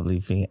my lovely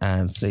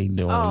fiance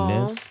doing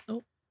this.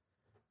 Oh.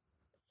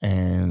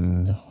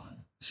 And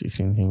she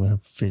seems to be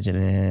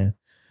fidgeting.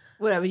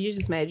 Whatever, you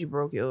just mad you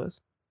broke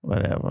yours.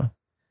 Whatever.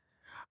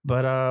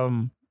 But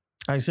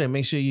like I said,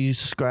 make sure you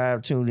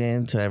subscribe, tune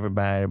in to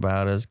everybody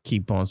about us.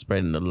 Keep on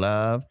spreading the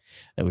love,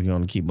 and we're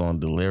going to keep on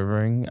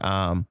delivering. You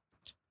got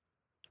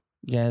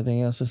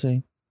anything else to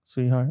say,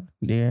 sweetheart,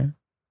 dear?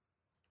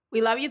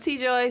 We love you, T.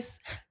 Joyce.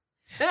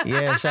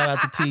 Yeah, shout out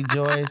to T.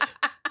 Joyce.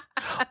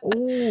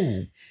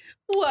 Ooh.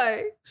 What?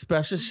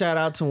 Special shout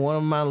out to one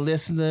of my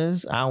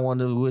listeners. I want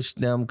to wish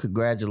them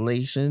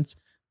congratulations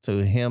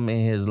to him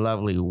and his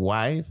lovely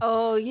wife.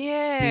 Oh,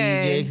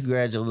 yeah. BJ,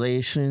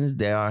 congratulations.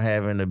 They are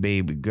having a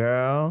baby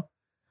girl.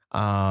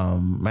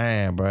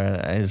 Man, bro,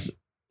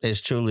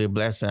 it's truly a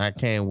blessing. I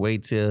can't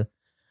wait till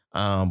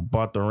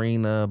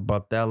Bartella,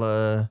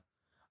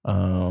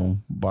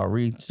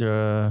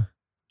 Barita,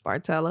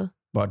 Bartella,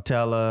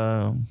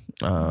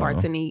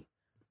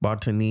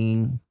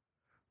 Bartanine,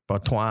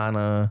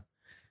 Bartwana,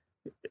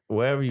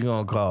 whatever you're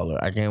gonna call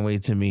her. I can't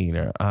wait to meet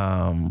her.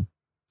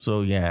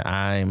 So yeah,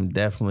 I'm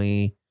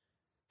definitely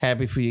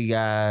happy for you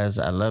guys.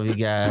 I love you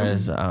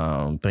guys.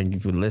 Thank you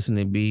for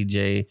listening,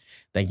 BJ.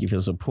 Thank you for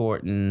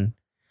supporting.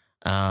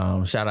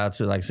 Shout out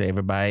to, like I say,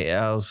 everybody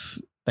else.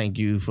 Thank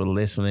you for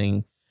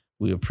listening.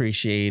 We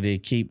appreciate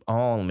it. Keep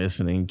on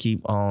listening.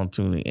 Keep on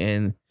tuning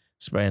in,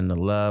 spreading the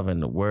love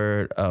and the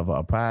word of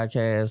our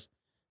podcast,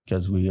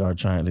 because we are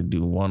trying to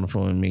do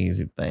wonderful,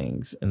 amazing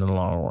things in the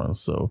long run.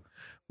 So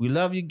we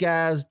love you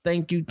guys.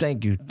 Thank you,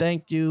 thank you,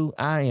 thank you.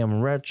 I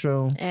am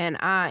Retro. And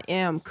I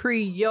am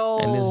Creole.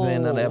 And this has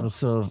been another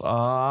episode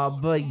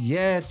of But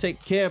Yeah,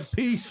 take care.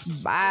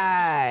 Peace.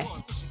 Bye.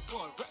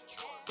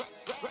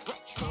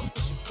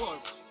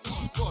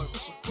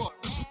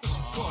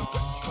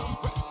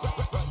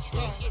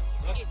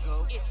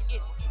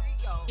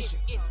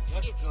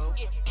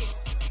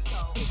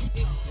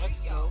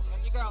 Let's go.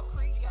 Your girl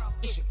Creole.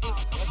 Let's go.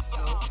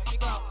 Your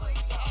girl Creole.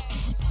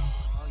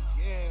 Oh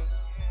yeah.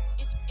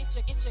 It's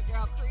It's your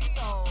girl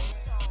Creole.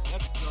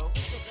 Let's go.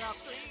 It's your girl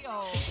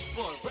Creole. It's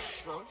your boy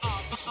Retro.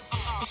 It's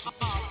your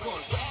boy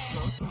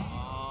Retro.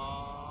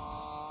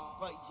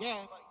 But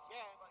yeah.